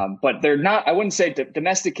 Okay. But they're not. I wouldn't say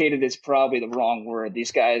domesticated is probably the wrong word.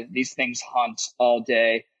 These things hunt all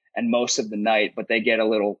day and most of the night, but they get a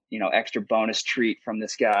little, extra bonus treat from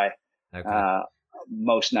this guy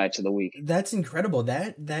most nights of the week. That's incredible.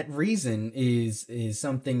 That reason is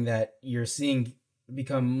something that you're seeing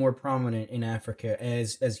become more prominent in Africa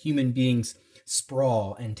as human beings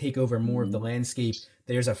sprawl and take over more of the landscape.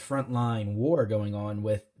 There's a frontline war going on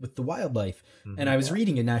with the wildlife. And I was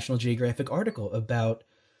reading a National Geographic article about,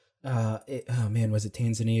 was it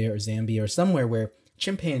Tanzania or Zambia or somewhere, where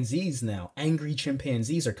chimpanzees now, angry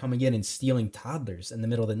chimpanzees, are coming in and stealing toddlers in the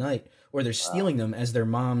middle of the night, or they're stealing them as their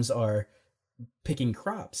moms are picking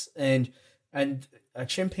crops. And a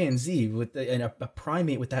chimpanzee and a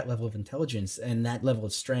primate with that level of intelligence and that level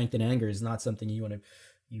of strength and anger is not something you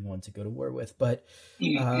want to go to war with. But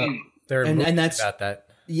there are and that's about that.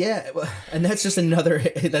 Yeah, and that's just another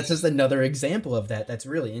example of that. That's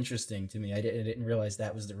really interesting to me. I didn't realize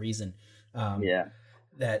that was the reason.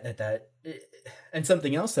 That and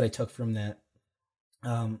something else that I took from that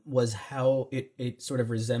was how it sort of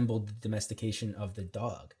resembled the domestication of the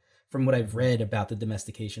dog. From what I've read about the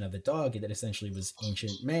domestication of the dog, that essentially was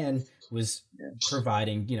ancient man was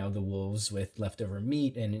providing the wolves with leftover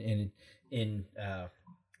meat, and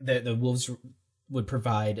the wolves would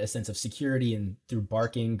provide a sense of security and through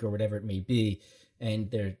barking or whatever it may be,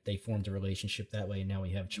 and they formed a relationship that way. And now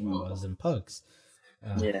we have Chihuahuas and pugs.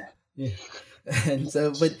 Yeah. And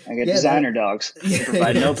so, but I get designer dogs. They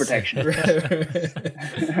provide no protection.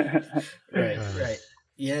 Right.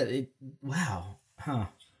 Yeah. Wow. Huh.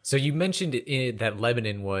 So you mentioned that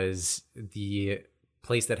Lebanon was the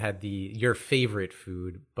place that had your favorite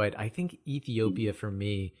food, but I think Ethiopia for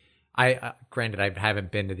me, granted I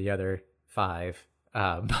haven't been to the other 5,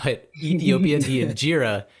 but Ethiopia, the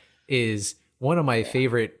injera is one of my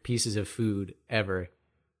favorite pieces of food ever,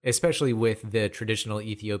 especially with the traditional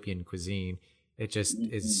Ethiopian cuisine. It just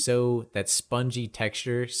is so, that spongy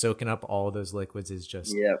texture soaking up all those liquids is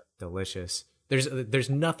just delicious. There's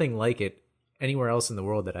nothing like it anywhere else in the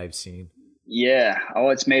world that I've seen. Yeah. Oh,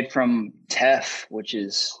 it's made from teff, which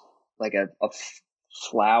is like a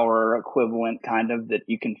flour equivalent kind of that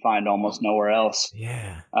you can find almost nowhere else.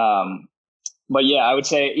 Yeah. But yeah, I would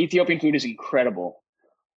say Ethiopian food is incredible.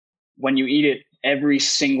 When you eat it every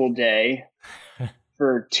single day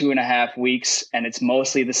for 2.5 weeks, and it's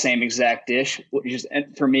mostly the same exact dish, which is,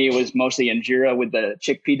 and for me, it was mostly injera with the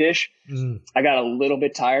chickpea dish. I got a little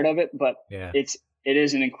bit tired of it, but it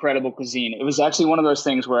is an incredible cuisine. It was actually one of those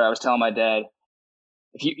things where I was telling my dad,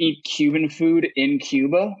 if you eat Cuban food in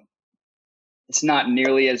Cuba, it's not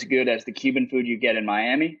nearly as good as the Cuban food you get in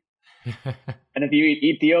Miami. And if you eat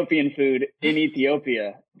Ethiopian food in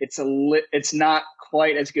Ethiopia, it's not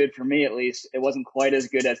quite as good, for me at least. It wasn't quite as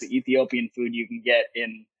good as the Ethiopian food you can get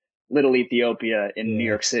in Little Ethiopia in New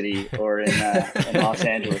York City or in Los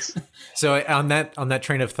Angeles. So on that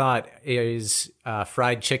train of thought, is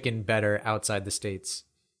fried chicken better outside the States?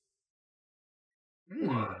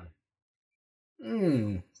 I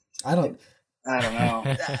don't know.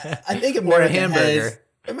 I think Or a hamburger.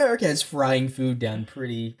 America has frying food down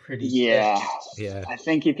pretty. Yeah. I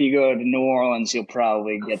think if you go to New Orleans, you'll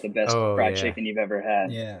probably get the best fried chicken you've ever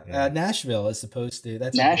had. Yeah. Nashville is supposed to.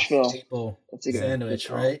 That's Nashville. A staple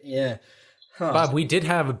sandwich, right? Yeah. Huh. Bob, we did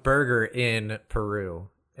have a burger in Peru,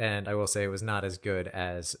 and I will say it was not as good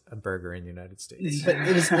as a burger in the United States. But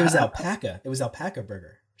it was alpaca. It was alpaca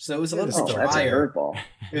burger. So it was a little drier. That's a curveball.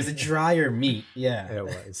 It was a drier meat. Yeah. It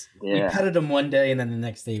was. We petted them one day, and then the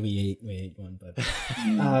next day we ate one. But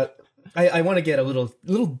I want to get a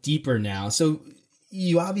little deeper now. So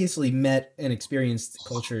you obviously met and experienced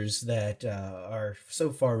cultures that are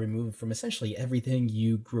so far removed from essentially everything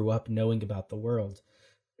you grew up knowing about the world.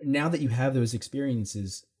 Now that you have those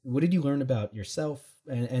experiences, what did you learn about yourself?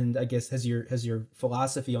 And I guess has your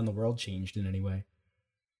philosophy on the world changed in any way?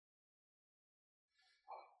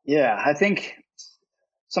 Yeah, I think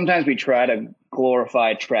sometimes we try to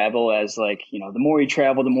glorify travel as like, the more you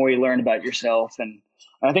travel, the more you learn about yourself. And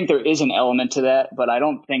I think there is an element to that, but I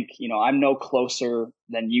don't think, I'm no closer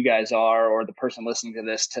than you guys are or the person listening to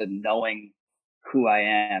this to knowing who I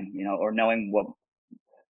am, or knowing what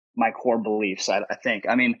my core beliefs, I think.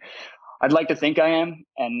 I mean, I'd like to think I am.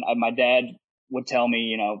 And my dad would tell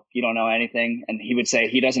me, you don't know anything. And he would say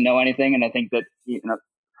he doesn't know anything. And I think that,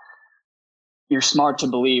 you're smart to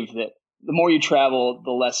believe that the more you travel,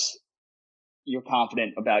 the less you're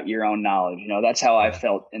confident about your own knowledge. That's how I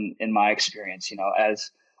felt in my experience.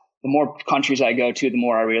 As the more countries I go to, the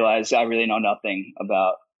more I realize I really know nothing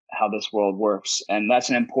about how this world works. And that's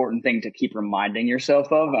an important thing to keep reminding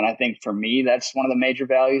yourself of. And I think for me, that's one of the major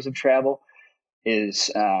values of travel is,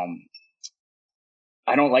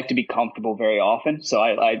 I don't like to be comfortable very often. So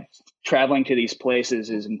I traveling to these places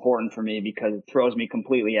is important for me because it throws me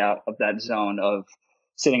completely out of that zone of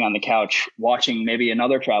sitting on the couch, watching maybe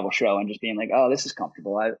another travel show and just being like, oh, this is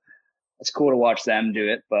comfortable. It's cool to watch them do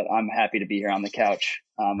it, but I'm happy to be here on the couch.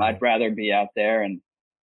 I'd rather be out there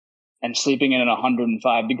and sleeping in an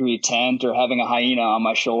 105-degree tent or having a hyena on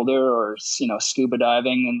my shoulder or, scuba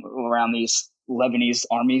diving around these Lebanese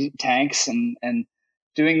army tanks and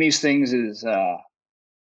doing these things is,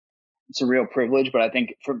 it's a real privilege, but I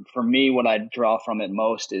think for me, what I draw from it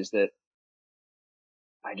most is that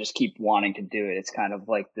I just keep wanting to do it. It's kind of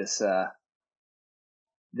like this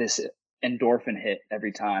endorphin hit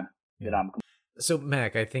every time that I'm. So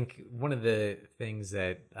Mac, I think one of the things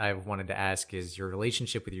that I wanted to ask is your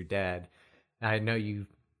relationship with your dad. I know you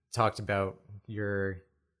talked about your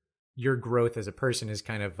growth as a person is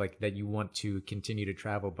kind of like that you want to continue to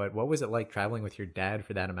travel, but what was it like traveling with your dad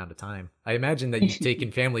for that amount of time? I imagine that you've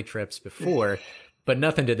taken family trips before, but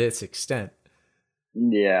nothing to this extent.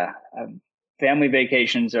 Yeah. Family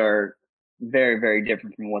vacations are very, very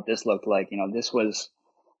different from what this looked like. This was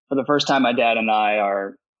for the first time my dad and I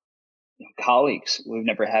are colleagues. We've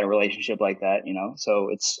never had a relationship like that, so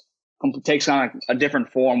it takes on a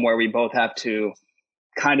different form where we both have to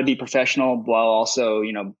kind of be professional while also,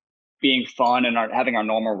 being fun and having our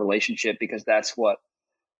normal relationship, because that's what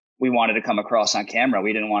we wanted to come across on camera.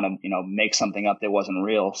 We didn't want to, make something up that wasn't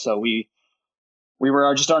real. So we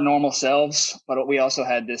were just our normal selves, but we also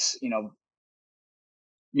had this,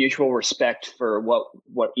 mutual respect for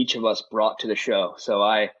what each of us brought to the show. So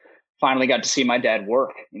I finally got to see my dad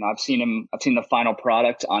work. I've seen the final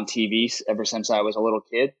product on TV ever since I was a little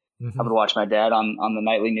kid. I would watch my dad on the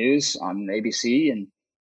nightly news on ABC, and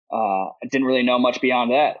I didn't really know much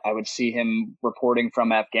beyond that. I would see him reporting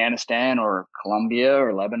from Afghanistan or Colombia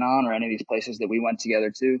or Lebanon or any of these places that we went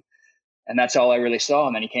together to. And that's all I really saw.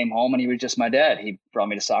 And then he came home and he was just my dad. He brought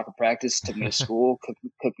me to soccer practice, took me to school,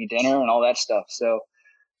 cooked me dinner and all that stuff. So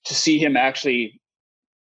to see him actually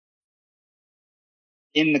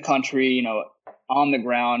in the country, you know, on the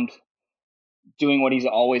ground, doing what he's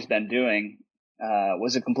always been doing,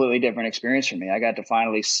 was a completely different experience for me. I got to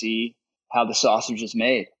finally see how the sausage is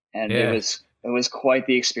made. And it was quite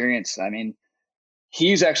the experience. I mean,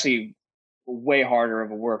 he's actually way harder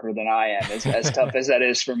of a worker than I am, as tough as that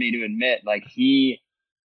is for me to admit. Like he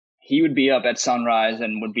would be up at sunrise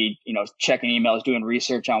and would be, you know, checking emails, doing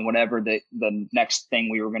research on whatever the next thing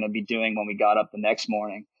we were going to be doing when we got up the next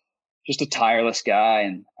morning. Just a tireless guy,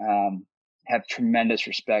 and have tremendous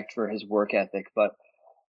respect for his work ethic. But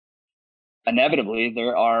inevitably,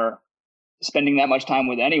 spending that much time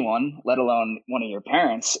with anyone, let alone one of your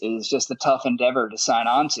parents, is just a tough endeavor to sign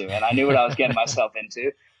on to. And I knew what I was getting myself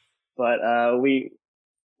into. But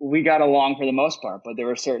we got along for the most part. But there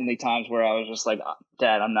were certainly times where I was just like,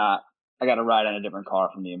 Dad, I got to ride in a different car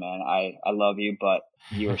from you, man. I love you, but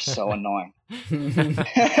you are so annoying. I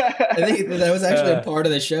think that was actually a part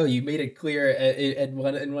of the show. You made it clear in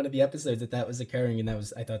one of the episodes that was occurring, and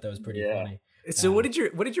I thought that was pretty funny. So what did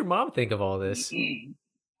your mom think of all this?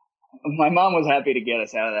 My mom was happy to get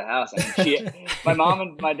us out of the house. I mean, my mom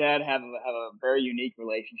and my dad have a very unique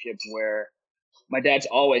relationship where my dad's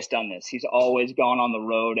always done this. He's always gone on the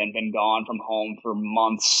road and been gone from home for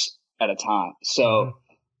months at a time. So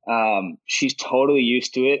she's totally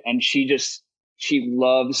used to it, and she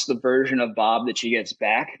loves the version of Bob that she gets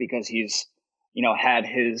back, because he's, you know, had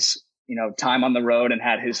his, you know, time on the road and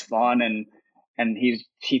had his fun, and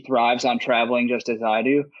he thrives on traveling just as I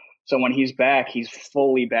do. So when he's back, he's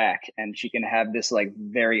fully back, and she can have this like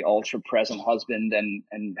very ultra present husband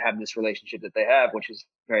and have this relationship that they have, which is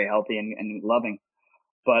very healthy and loving.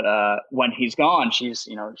 But when he's gone, she's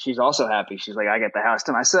also happy. She's like, I get the house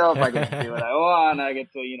to myself. I get to do what I want. I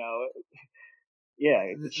get to, you know,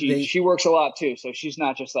 she works a lot too. So she's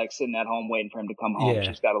not just like sitting at home waiting for him to come home. Yeah.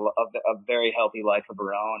 She's got a very healthy life of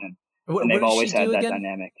her own, and they've always had that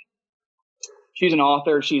dynamic. She's an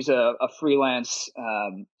author. She's a freelance.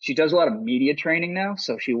 She does a lot of media training now.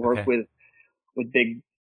 So she worked with big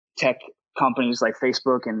tech companies like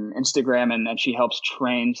Facebook and Instagram, and she helps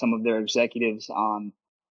train some of their executives on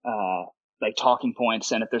like talking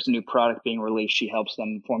points. And if there's a new product being released, she helps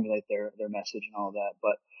them formulate their message and all that.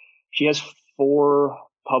 But she has 4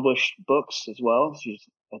 published books as well. She's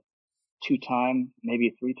a 2-time, maybe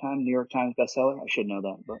a 3-time New York Times bestseller. I should know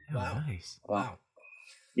that. But wow, nice. Wow.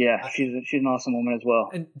 Yeah, she's an awesome woman as well.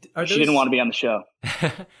 And she didn't want to be on the show,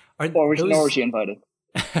 nor was she invited.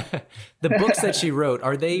 The books that she wrote,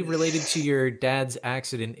 are they related to your dad's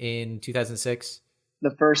accident in 2006?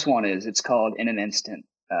 The first one is. It's called In an Instant.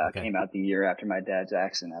 Came out the year after my dad's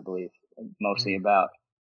accident, I believe. Mostly about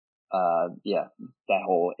that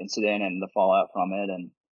whole incident and the fallout from it, and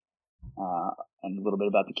a little bit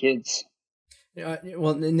about the kids.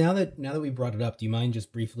 Well, now that we brought it up, do you mind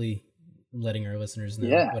just briefly letting our listeners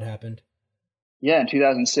know what happened? Yeah, in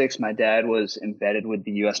 2006, my dad was embedded with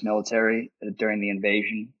the U.S. military during the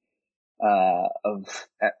invasion of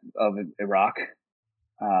Iraq,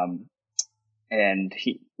 and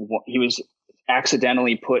he was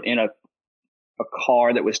accidentally put in a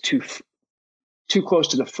car that was too close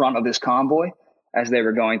to the front of this convoy as they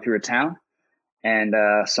were going through a town, and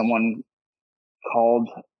someone called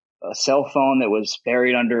a cell phone that was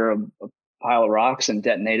buried under a pile of rocks and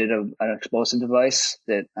detonated an explosive device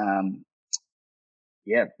that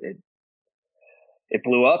it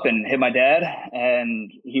blew up and hit my dad,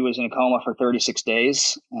 and he was in a coma for 36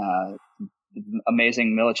 days.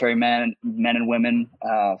 Amazing military men and women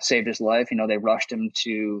saved his life. You know, they rushed him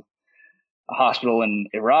to a hospital in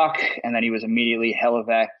Iraq, and then he was immediately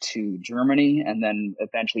helivac to Germany, and then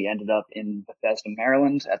eventually ended up in Bethesda,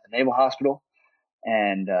 Maryland at the Naval Hospital.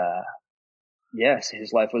 And yes,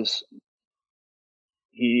 his life was,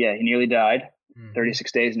 he nearly died.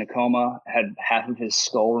 36 days in a coma, had half of his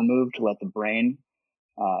skull removed to let the brain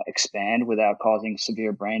expand without causing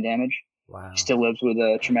severe brain damage. Wow. He still lives with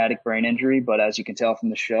a traumatic brain injury, but as you can tell from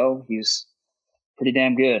the show, he's pretty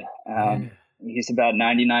damn good. He's about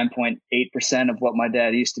 99.8% of what my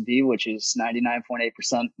dad used to be, which is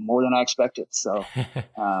 99.8% more than I expected. So,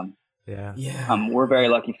 we're a very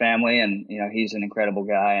lucky family, and you know, he's an incredible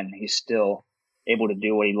guy, and he's still able to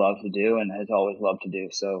do what he loves to do and has always loved to do.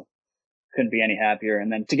 So couldn't be any happier.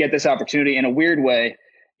 And then to get this opportunity in a weird way,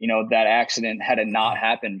 that accident, had it not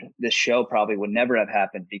happened, this show probably would never have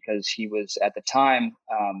happened, because he was at the time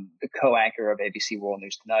the co-anchor of ABC World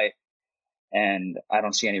News Tonight. And I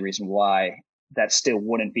don't see any reason why that still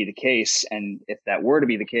wouldn't be the case. And if that were to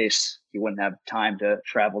be the case, he wouldn't have time to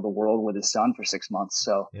travel the world with his son for 6 months.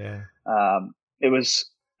 So Yeah.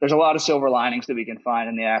 There's a lot of silver linings that we can find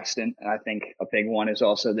in the accident. And I think a big one is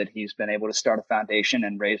also that he's been able to start a foundation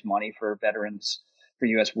and raise money for veterans, for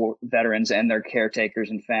U.S. war veterans and their caretakers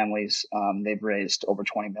and families. They've raised over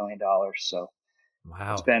 $20 million. So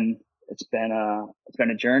Wow. it's been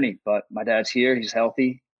a journey, but my dad's here. He's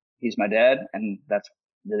healthy. He's my dad. And that's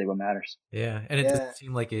really what matters. Yeah. And it doesn't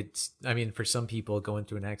seem like for some people going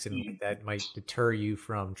through an accident like that might deter you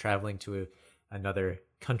from traveling to another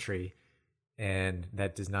country. And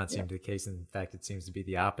that does not seem to be the case. In fact, it seems to be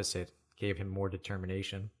the opposite. Gave him more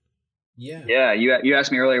determination. Yeah. Yeah. You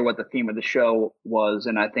asked me earlier what the theme of the show was.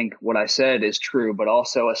 And I think what I said is true, but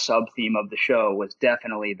also a sub theme of the show was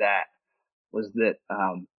definitely that,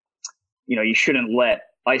 you shouldn't let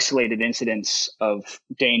isolated incidents of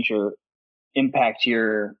danger impact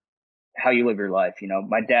how you live your life.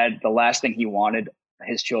 My dad, the last thing he wanted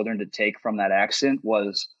his children to take from that accident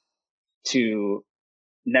was to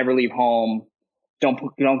never leave home. Don't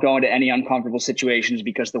go into any uncomfortable situations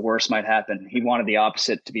because the worst might happen. He wanted the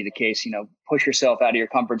opposite to be the case. Push yourself out of your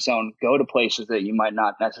comfort zone, go to places that you might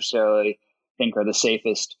not necessarily think are the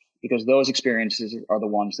safest, because those experiences are the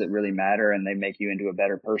ones that really matter and they make you into a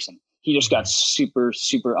better person. He just got super,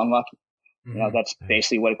 super unlucky. That's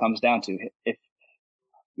basically what it comes down to. If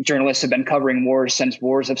journalists have been covering wars since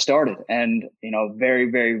wars have started, and,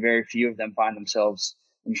 very, very, very few of them find themselves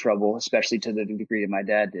in trouble, especially to the degree that my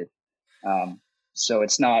dad did. So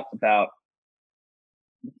it's not about,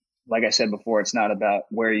 like I said before, it's not about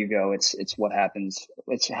where you go. It's what happens.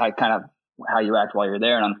 It's how you act while you're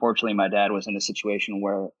there. And unfortunately, my dad was in a situation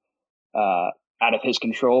where, out of his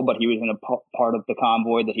control, but he was in a part of the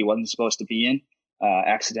convoy that he wasn't supposed to be in,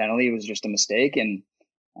 accidentally. It was just a mistake. And,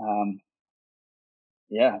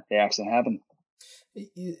 the accident happened.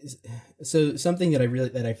 So something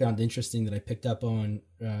that I found interesting, that I picked up on,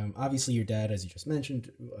 obviously your dad, as you just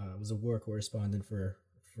mentioned, was a war correspondent for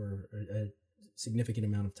a significant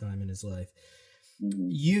amount of time in his life. Mm-hmm.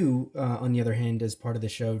 You, on the other hand, as part of the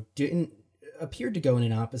show, didn't appear to go in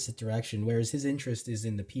an opposite direction, whereas his interest is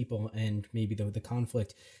in the people and maybe the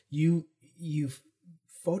conflict. You've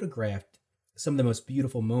photographed some of the most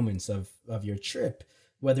beautiful moments of your trip,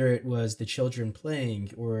 whether it was the children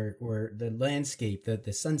playing or the landscape,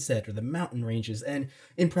 the sunset, or the mountain ranges. And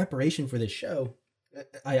in preparation for this show,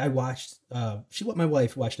 I watched, my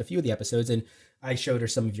wife watched a few of the episodes, and I showed her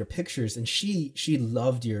some of your pictures, and she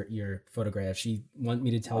loved your photographs. She wanted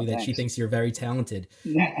me to tell you that she thinks you're very talented.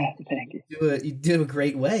 Thank you. You do a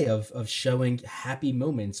great way of showing happy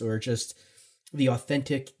moments, or just the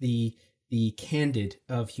authentic, the candid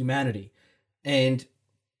of humanity. And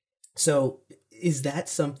so, is that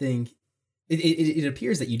something? It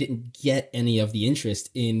appears that you didn't get any of the interest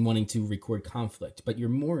in wanting to record conflict, but you're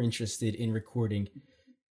more interested in recording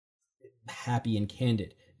happy and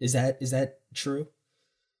candid. Is that true?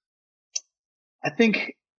 I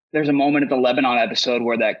think there's a moment at the Lebanon episode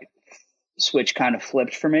where that switch kind of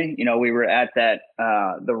flipped for me. We were at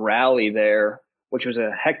the rally there, which was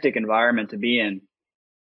a hectic environment to be in,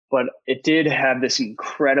 but it did have this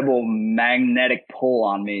incredible magnetic pull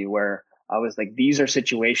on me where I was like, these are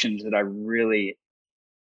situations that I really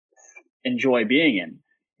enjoy being in.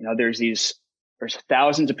 There's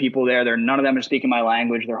thousands of people there. None of them are speaking my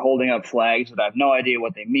language. They're holding up flags that I have no idea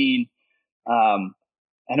what they mean. And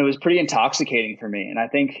it was pretty intoxicating for me. And I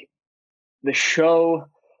think the show,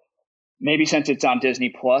 maybe since it's on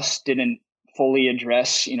Disney Plus, didn't fully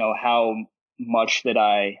address, how much that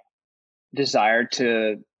I desired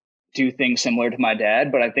to do things similar to my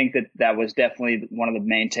dad. But I think that was definitely one of the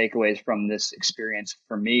main takeaways from this experience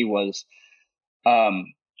for me was,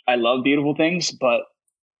 I love beautiful things, but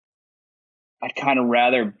I'd kind of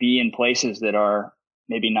rather be in places that are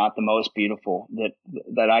maybe not the most beautiful,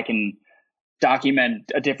 that I can document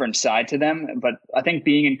a different side to them. But I think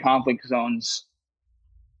being in conflict zones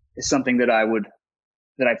is something that I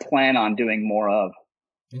plan on doing more of.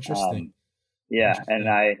 Interesting. And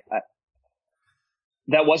I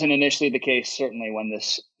that wasn't initially the case, certainly when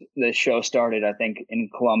this show started. I think in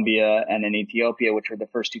Colombia and in Ethiopia, which were the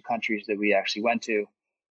first two countries that we actually went to,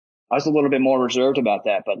 I was a little bit more reserved about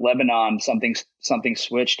that. But Lebanon, something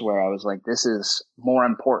switched where I was like, this is more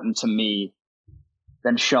important to me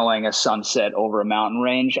than showing a sunset over a mountain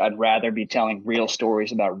range. I'd rather be telling real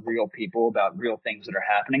stories about real people, about real things that are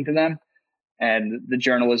happening to them. And the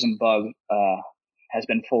journalism bug has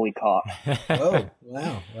been fully caught. Oh,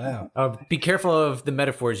 wow. Be careful of the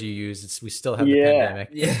metaphors you use. We still have the Yeah. pandemic.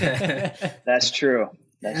 Yeah. That's true.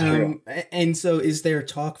 That's true. And so is there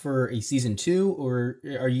talk for a season 2, or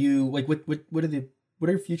are you like, what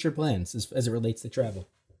are future plans as it relates to travel?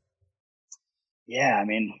 Yeah, I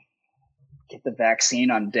mean, get the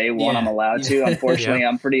vaccine on day one. Yeah. I'm allowed to. Unfortunately,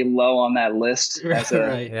 I'm pretty low on that list as a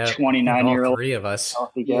Right. Yeah, 29-year-old all three of us.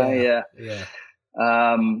 healthy guy. Yeah.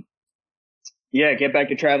 Get back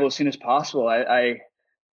to travel as soon as possible. I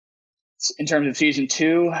in terms of season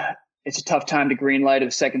 2, it's a tough time to greenlight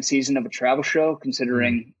a second season of a travel show,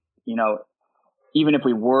 considering, even if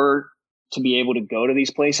we were to be able to go to these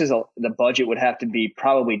places, the budget would have to be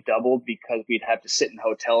probably doubled because we'd have to sit in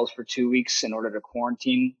hotels for 2 weeks in order to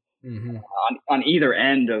quarantine on either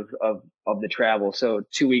end of the travel. So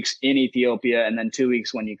 2 weeks in Ethiopia and then 2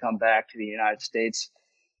 weeks when you come back to the United States.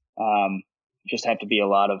 Just have to be a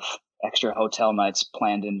lot of extra hotel nights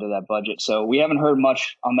planned into that budget. So we haven't heard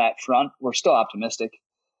much on that front. We're still optimistic,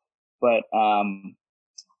 but I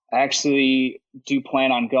actually do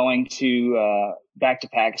plan on going to back to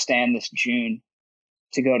Pakistan this June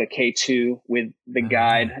to go to K2 with the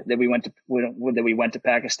guide that we went to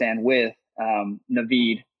Pakistan with,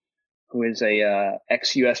 Naveed, who is a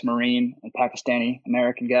ex-US Marine and Pakistani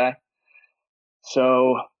American guy.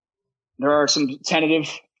 So there are some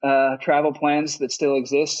tentative travel plans that still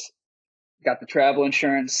exist. Got the travel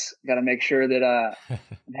insurance. Got to make sure that I'm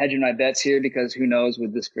hedging my bets here because who knows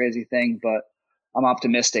with this crazy thing. But I'm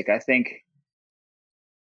optimistic. I think,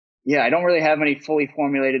 I don't really have any fully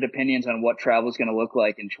formulated opinions on what travel is going to look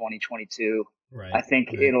like in 2022. Right. I think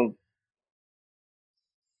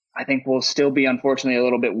we'll still be, unfortunately, a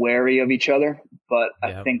little bit wary of each other, but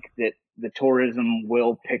I think that the tourism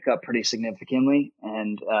will pick up pretty significantly,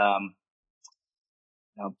 and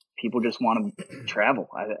people just want to travel.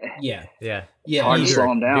 Hard to slow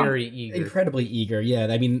them down. Very eager. Incredibly eager. Yeah.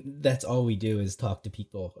 I mean, that's all we do is talk to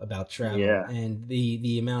people about travel. Yeah. And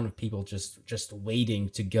the amount of people just waiting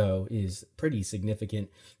to go is pretty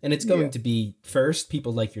significant. And it's going to be first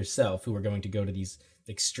people like yourself who are going to go to these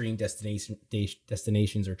extreme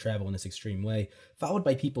destinations or travel in this extreme way, followed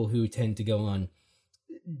by people who tend to go on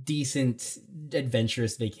decent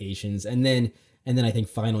adventurous vacations. And then I think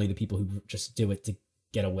finally the people who just do it to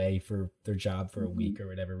get away for their job for a week or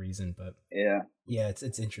whatever reason. But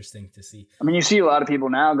it's interesting to see. I mean, you see a lot of people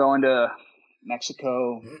now going to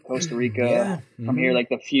Mexico, Costa Rica from here. Like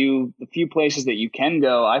the few places that you can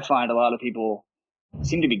go, I find a lot of people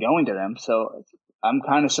seem to be going to them. So I'm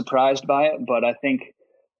kind of surprised by it, but I think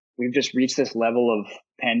we've just reached this level of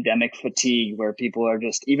pandemic fatigue where people are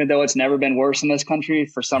just, even though it's never been worse in this country,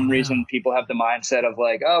 for some reason, people have the mindset of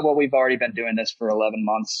like, oh, well, we've already been doing this for 11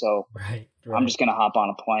 months. So I'm just going to hop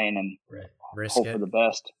on a plane and hope for the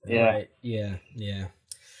best. Yeah. Right. Yeah.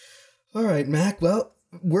 All right, Mac. Well,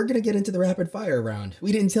 we're going to get into the rapid fire round.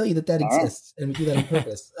 We didn't tell you that exists, and we do that on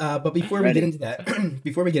purpose. But before we get into that,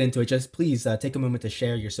 just please take a moment to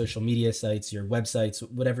share your social media sites, your websites,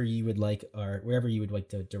 whatever you would like, or wherever you would like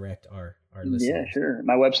to direct our listeners. Yeah, sure.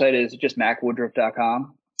 My website is just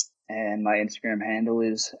macwoodruff.com, and my Instagram handle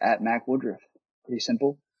is @macwoodruff. Pretty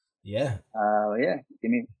simple. Yeah.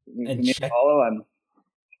 Give me a follow.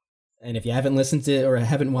 And if you haven't listened to or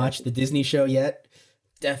haven't watched the Disney show yet,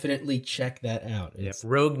 definitely check that out. It's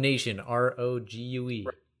Rogue Nation, ROGUE.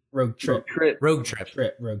 Rogue Trip. Rogue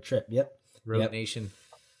Trip. Rogue Trip. Yep. Rogue Nation.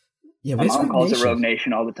 Yeah, my mom calls it Rogue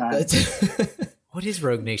Nation all the time. What is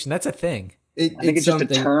Rogue Nation? That's a thing. I think it's just a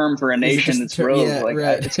term for a nation that's rogue.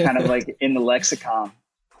 It's kind of like in the lexicon.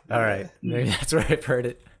 All right. Maybe that's where I've heard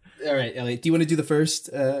it. All right, Elliot. Do you want to do the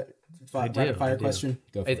first rapid fire question?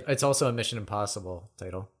 Go for it. It's also a Mission Impossible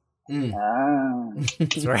title.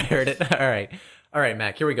 That's where I heard it. All right,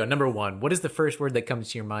 Mac, here we go. Number 1. What is the first word that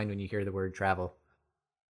comes to your mind when you hear the word travel?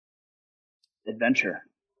 Adventure.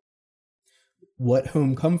 What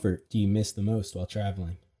home comfort do you miss the most while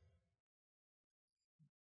traveling?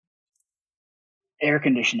 Air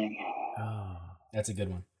conditioning. Oh, that's a good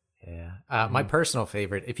one. Yeah. My personal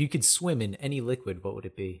favorite, if you could swim in any liquid, what would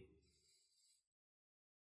it be?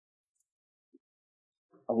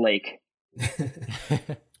 A lake.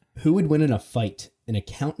 Who would win in a fight, an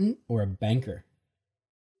accountant or a banker?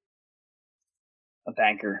 A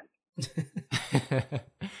banker. I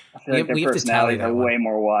feel like we their have to tally personalities that are one. way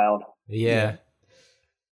more wild. Yeah.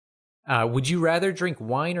 Would you rather drink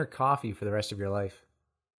wine or coffee for the rest of your life?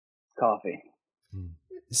 Coffee.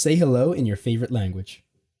 Say hello in your favorite language.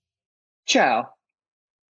 Ciao.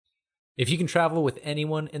 If you can travel with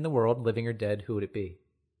anyone in the world, living or dead, who would it be?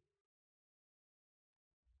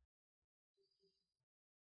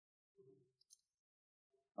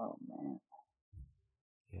 Oh, man.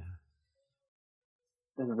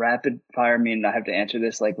 Does rapid fire mean I have to answer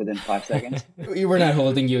this like within 5 seconds? We're not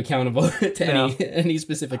holding you accountable to No. any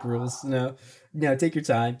specific rules. No, take your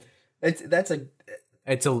time. It's a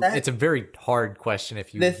very hard question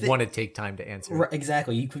if you want to take time to answer. Right,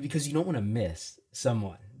 exactly, because you don't want to miss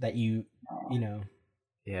someone that you know.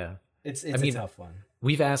 Yeah. It's I mean, a tough one.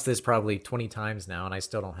 We've asked this probably 20 times now, and I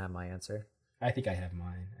still don't have my answer. I think I have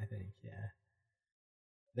mine. Yeah.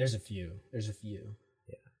 There's a few. Yeah.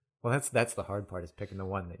 Well, that's the hard part, is picking the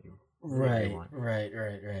one that you Right. want. Right.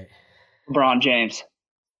 LeBron James.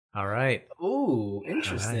 All right. Ooh,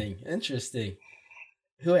 interesting.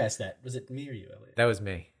 Who asked that? Was it me or you, Elliot? That was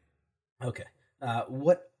me. Okay.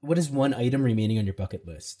 What is one item remaining on your bucket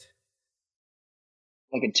list?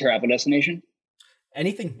 Like a travel destination?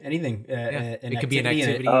 Anything. It could be an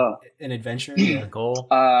activity, an adventure, a goal.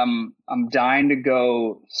 I'm dying to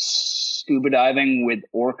go scuba diving with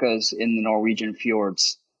orcas in the Norwegian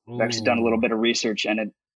fjords. I've actually done a little bit of research,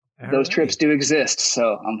 and those trips do exist.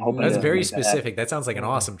 So I'm hoping That's to very make specific. That sounds like an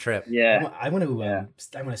awesome trip. Yeah, I want to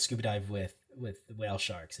scuba dive with whale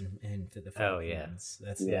sharks and to the Falklands.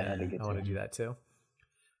 That's I want to do that too.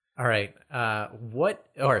 All right.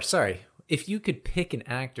 If you could pick an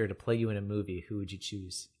actor to play you in a movie, who would you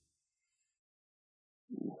choose?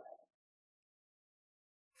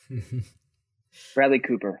 Bradley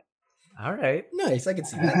Cooper. All right. Nice. I can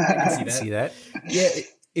see that. See that? Yeah.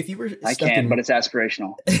 If you were but it's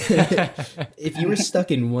aspirational. If you were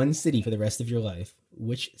stuck in one city for the rest of your life,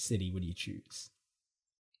 which city would you choose?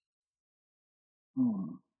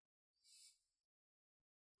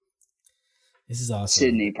 This is awesome.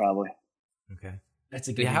 Sydney, probably. Okay. That's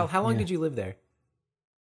a good. Yeah, how long did you live there?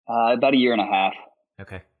 About a year and a half.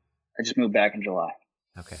 Okay. I just moved back in July.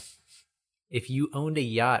 Okay. If you owned a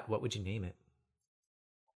yacht, what would you name it?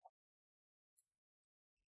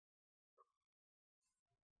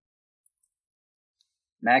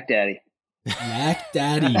 Mac Daddy. Mac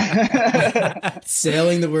Daddy.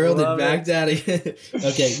 Sailing the world in Mac Daddy.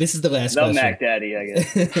 Okay, this is the last question. Mac Daddy, I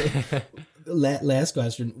guess. Last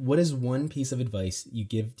question. What is one piece of advice you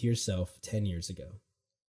give to yourself 10 years ago?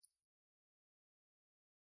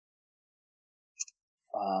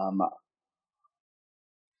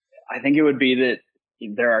 I think it would be that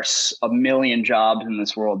there are a million jobs in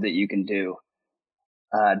this world that you can do.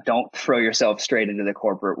 Don't throw yourself straight into the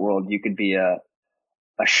corporate world. You could be a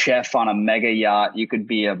chef on a mega yacht. You could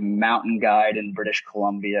be a mountain guide in British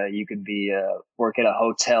Columbia. You could be work at a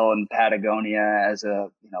hotel in Patagonia as a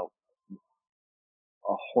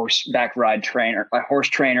horseback ride trainer, a horse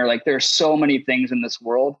trainer. Like, there's so many things in this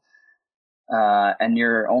world. And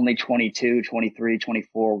you're only 22, 23,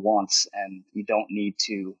 24 once, and you don't need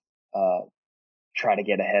to try to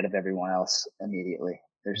get ahead of everyone else immediately.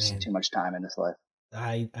 There's too much time in this life.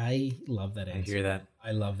 I love that answer. I hear that.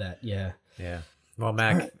 I love that. Yeah. Yeah. Well,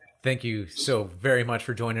 Mac, thank you so very much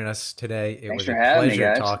for joining us today. It was a having me,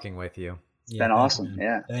 pleasure guys. talking with you. It's been awesome.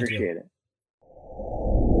 Yeah, appreciate it.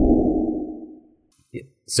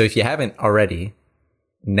 So if you haven't already,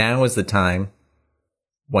 now is the time.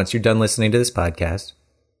 Once you're done listening to this podcast,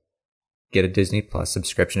 get a Disney Plus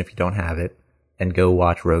subscription if you don't have it, and go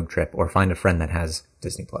watch Rogue Trip, or find a friend that has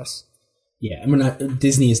Disney Plus. Yeah,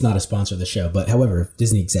 Disney is not a sponsor of the show, but however,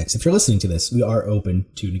 Disney execs, if you're listening to this, we are open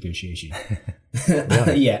to negotiation.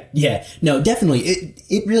 Yeah. No, definitely.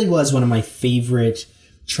 It really was one of my favorite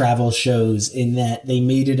travel shows, in that they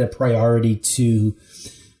made it a priority to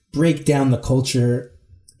break down the culture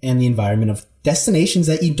and the environment of destinations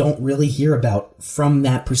that you don't really hear about from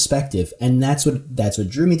that perspective. And that's what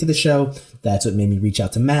drew me to the show. That's what made me reach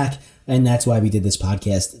out to Mac. And that's why we did this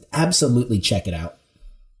podcast. Absolutely check it out.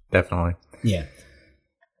 Definitely. Yeah.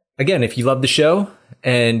 Again, if you love the show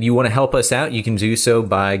and you want to help us out, you can do so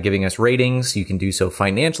by giving us ratings. You can do so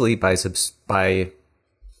financially by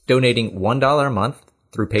donating $1 a month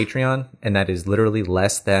through Patreon. And that is literally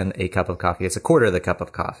less than a cup of coffee. It's a quarter of the cup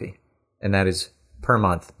of coffee. And that is per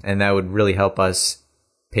month. And that would really help us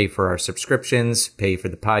pay for our subscriptions, pay for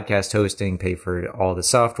the podcast hosting, pay for all the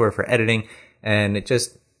software for editing. And it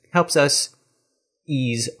just helps us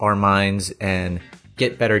ease our minds and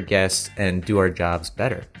get better guests and do our jobs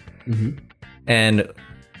better. Mm-hmm. And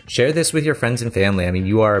share this with your friends and family. I mean,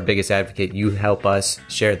 you are our biggest advocate. You help us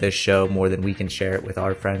share this show more than we can share it with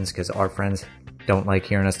our friends, because our friends don't like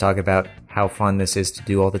hearing us talk about how fun this is to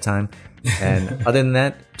do all the time. And other than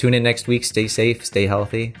that, tune in next week. Stay safe, stay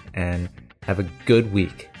healthy, and have a good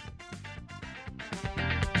week.